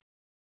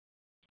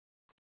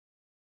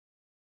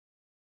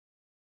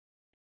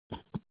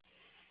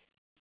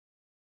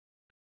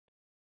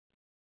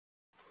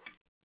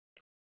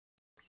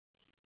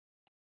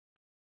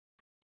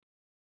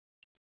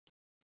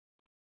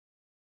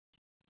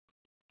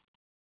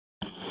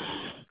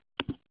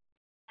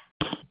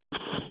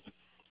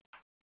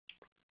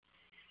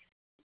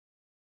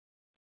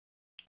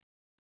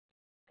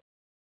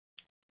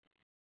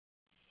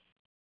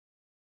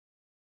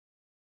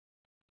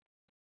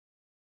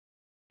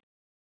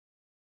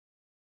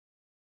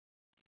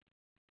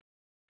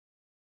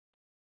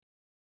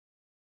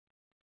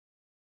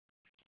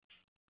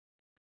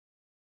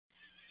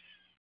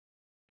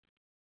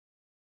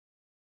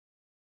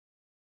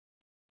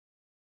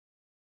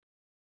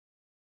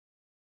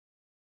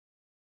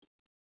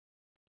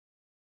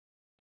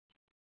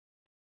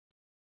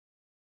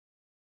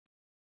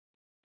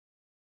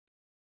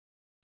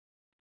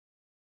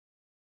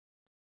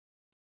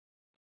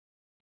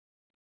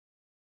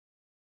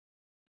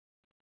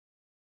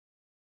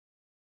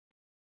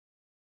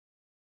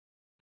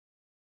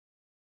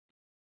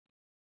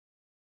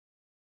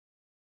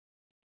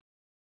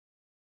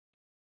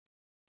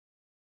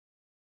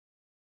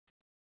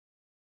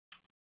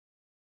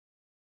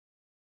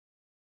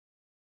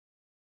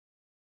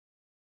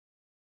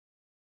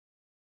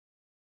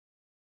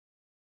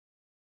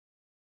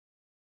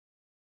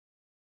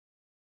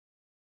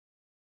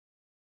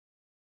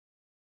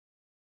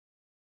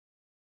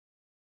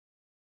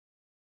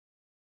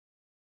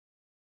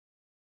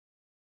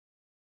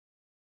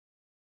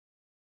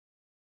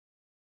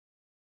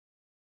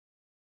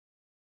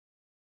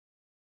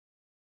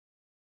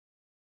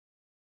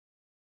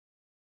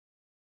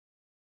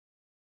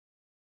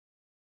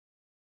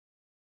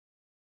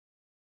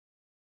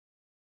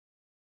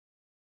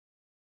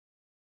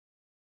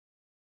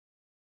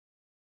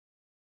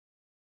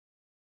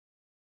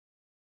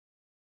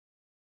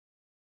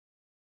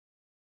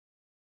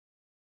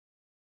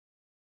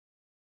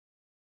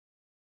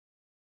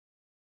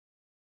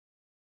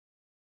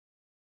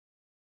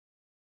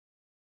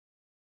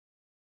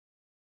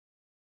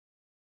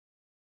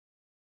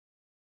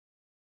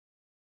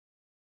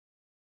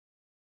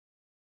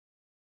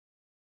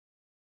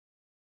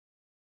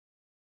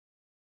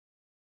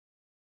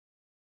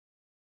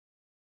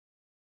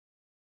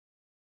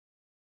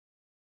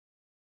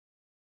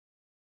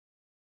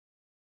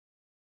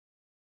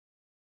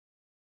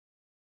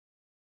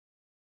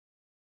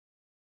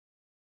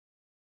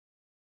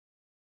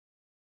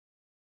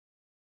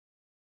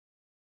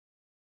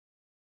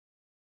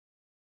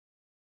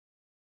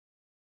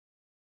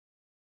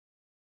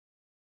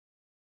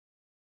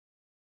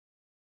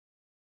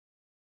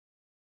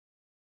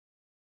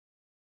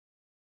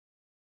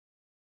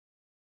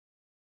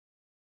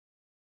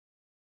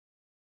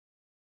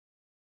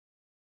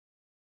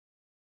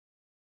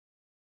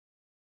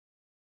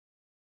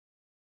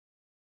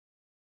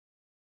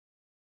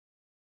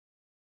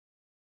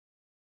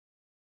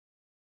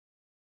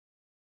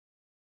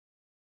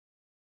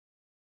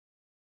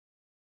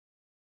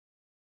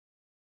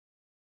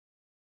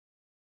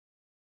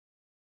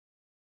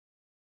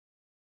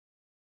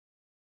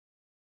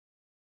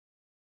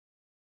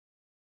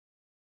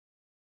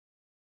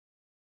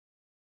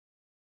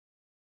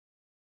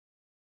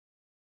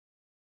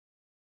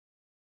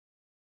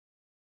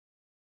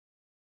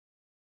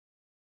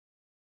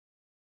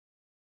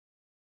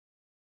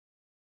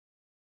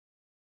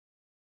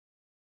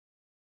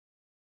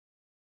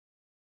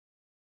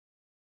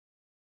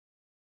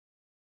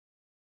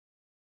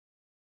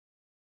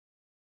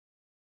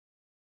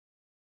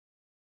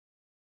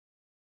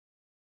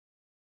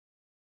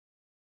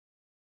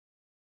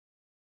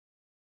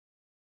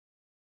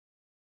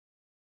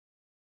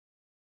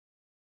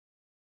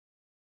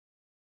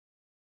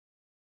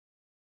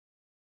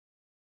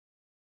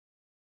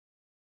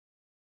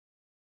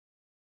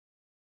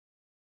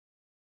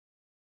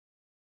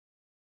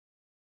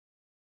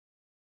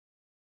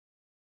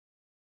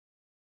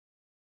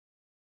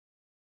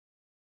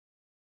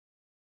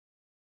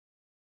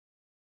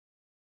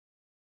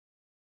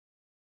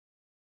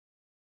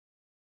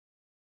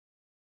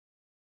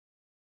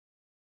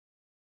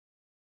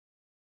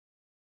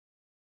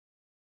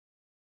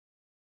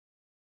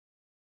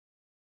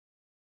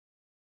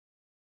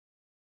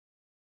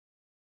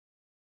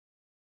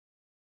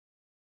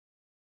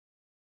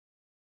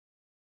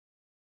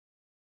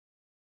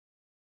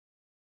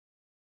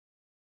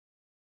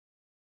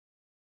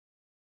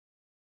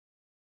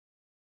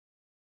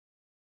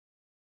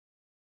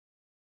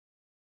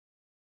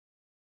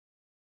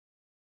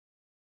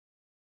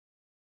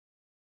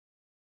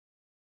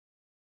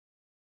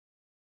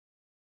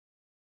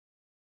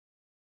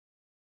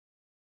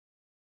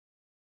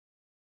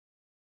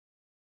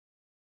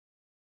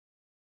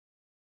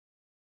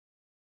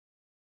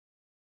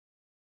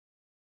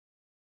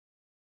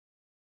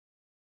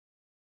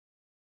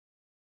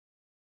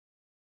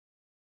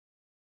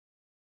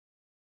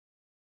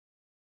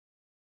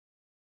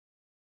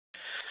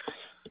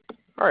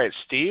 All right,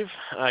 Steve,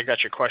 I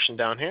got your question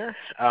down here.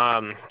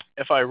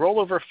 If I roll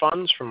over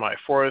funds from my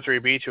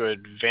 403B to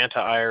Advanta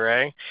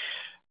IRA,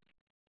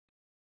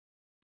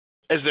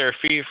 is there a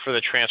fee for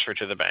the transfer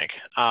to the bank?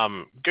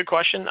 Good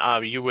question.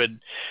 You would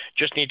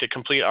just need to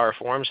complete our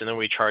forms, and then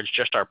we charge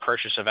just our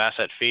purchase of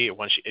asset fee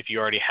if you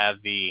already have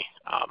the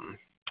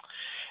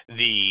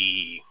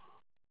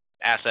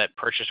asset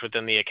purchased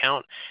within the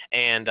account.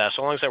 And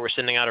so long as that we're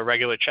sending out a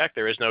regular check,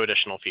 there is no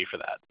additional fee for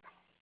that.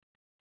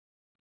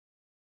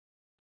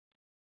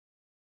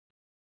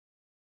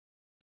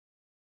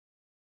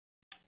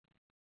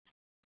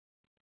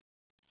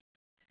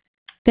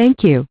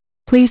 Thank you.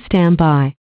 Please stand by.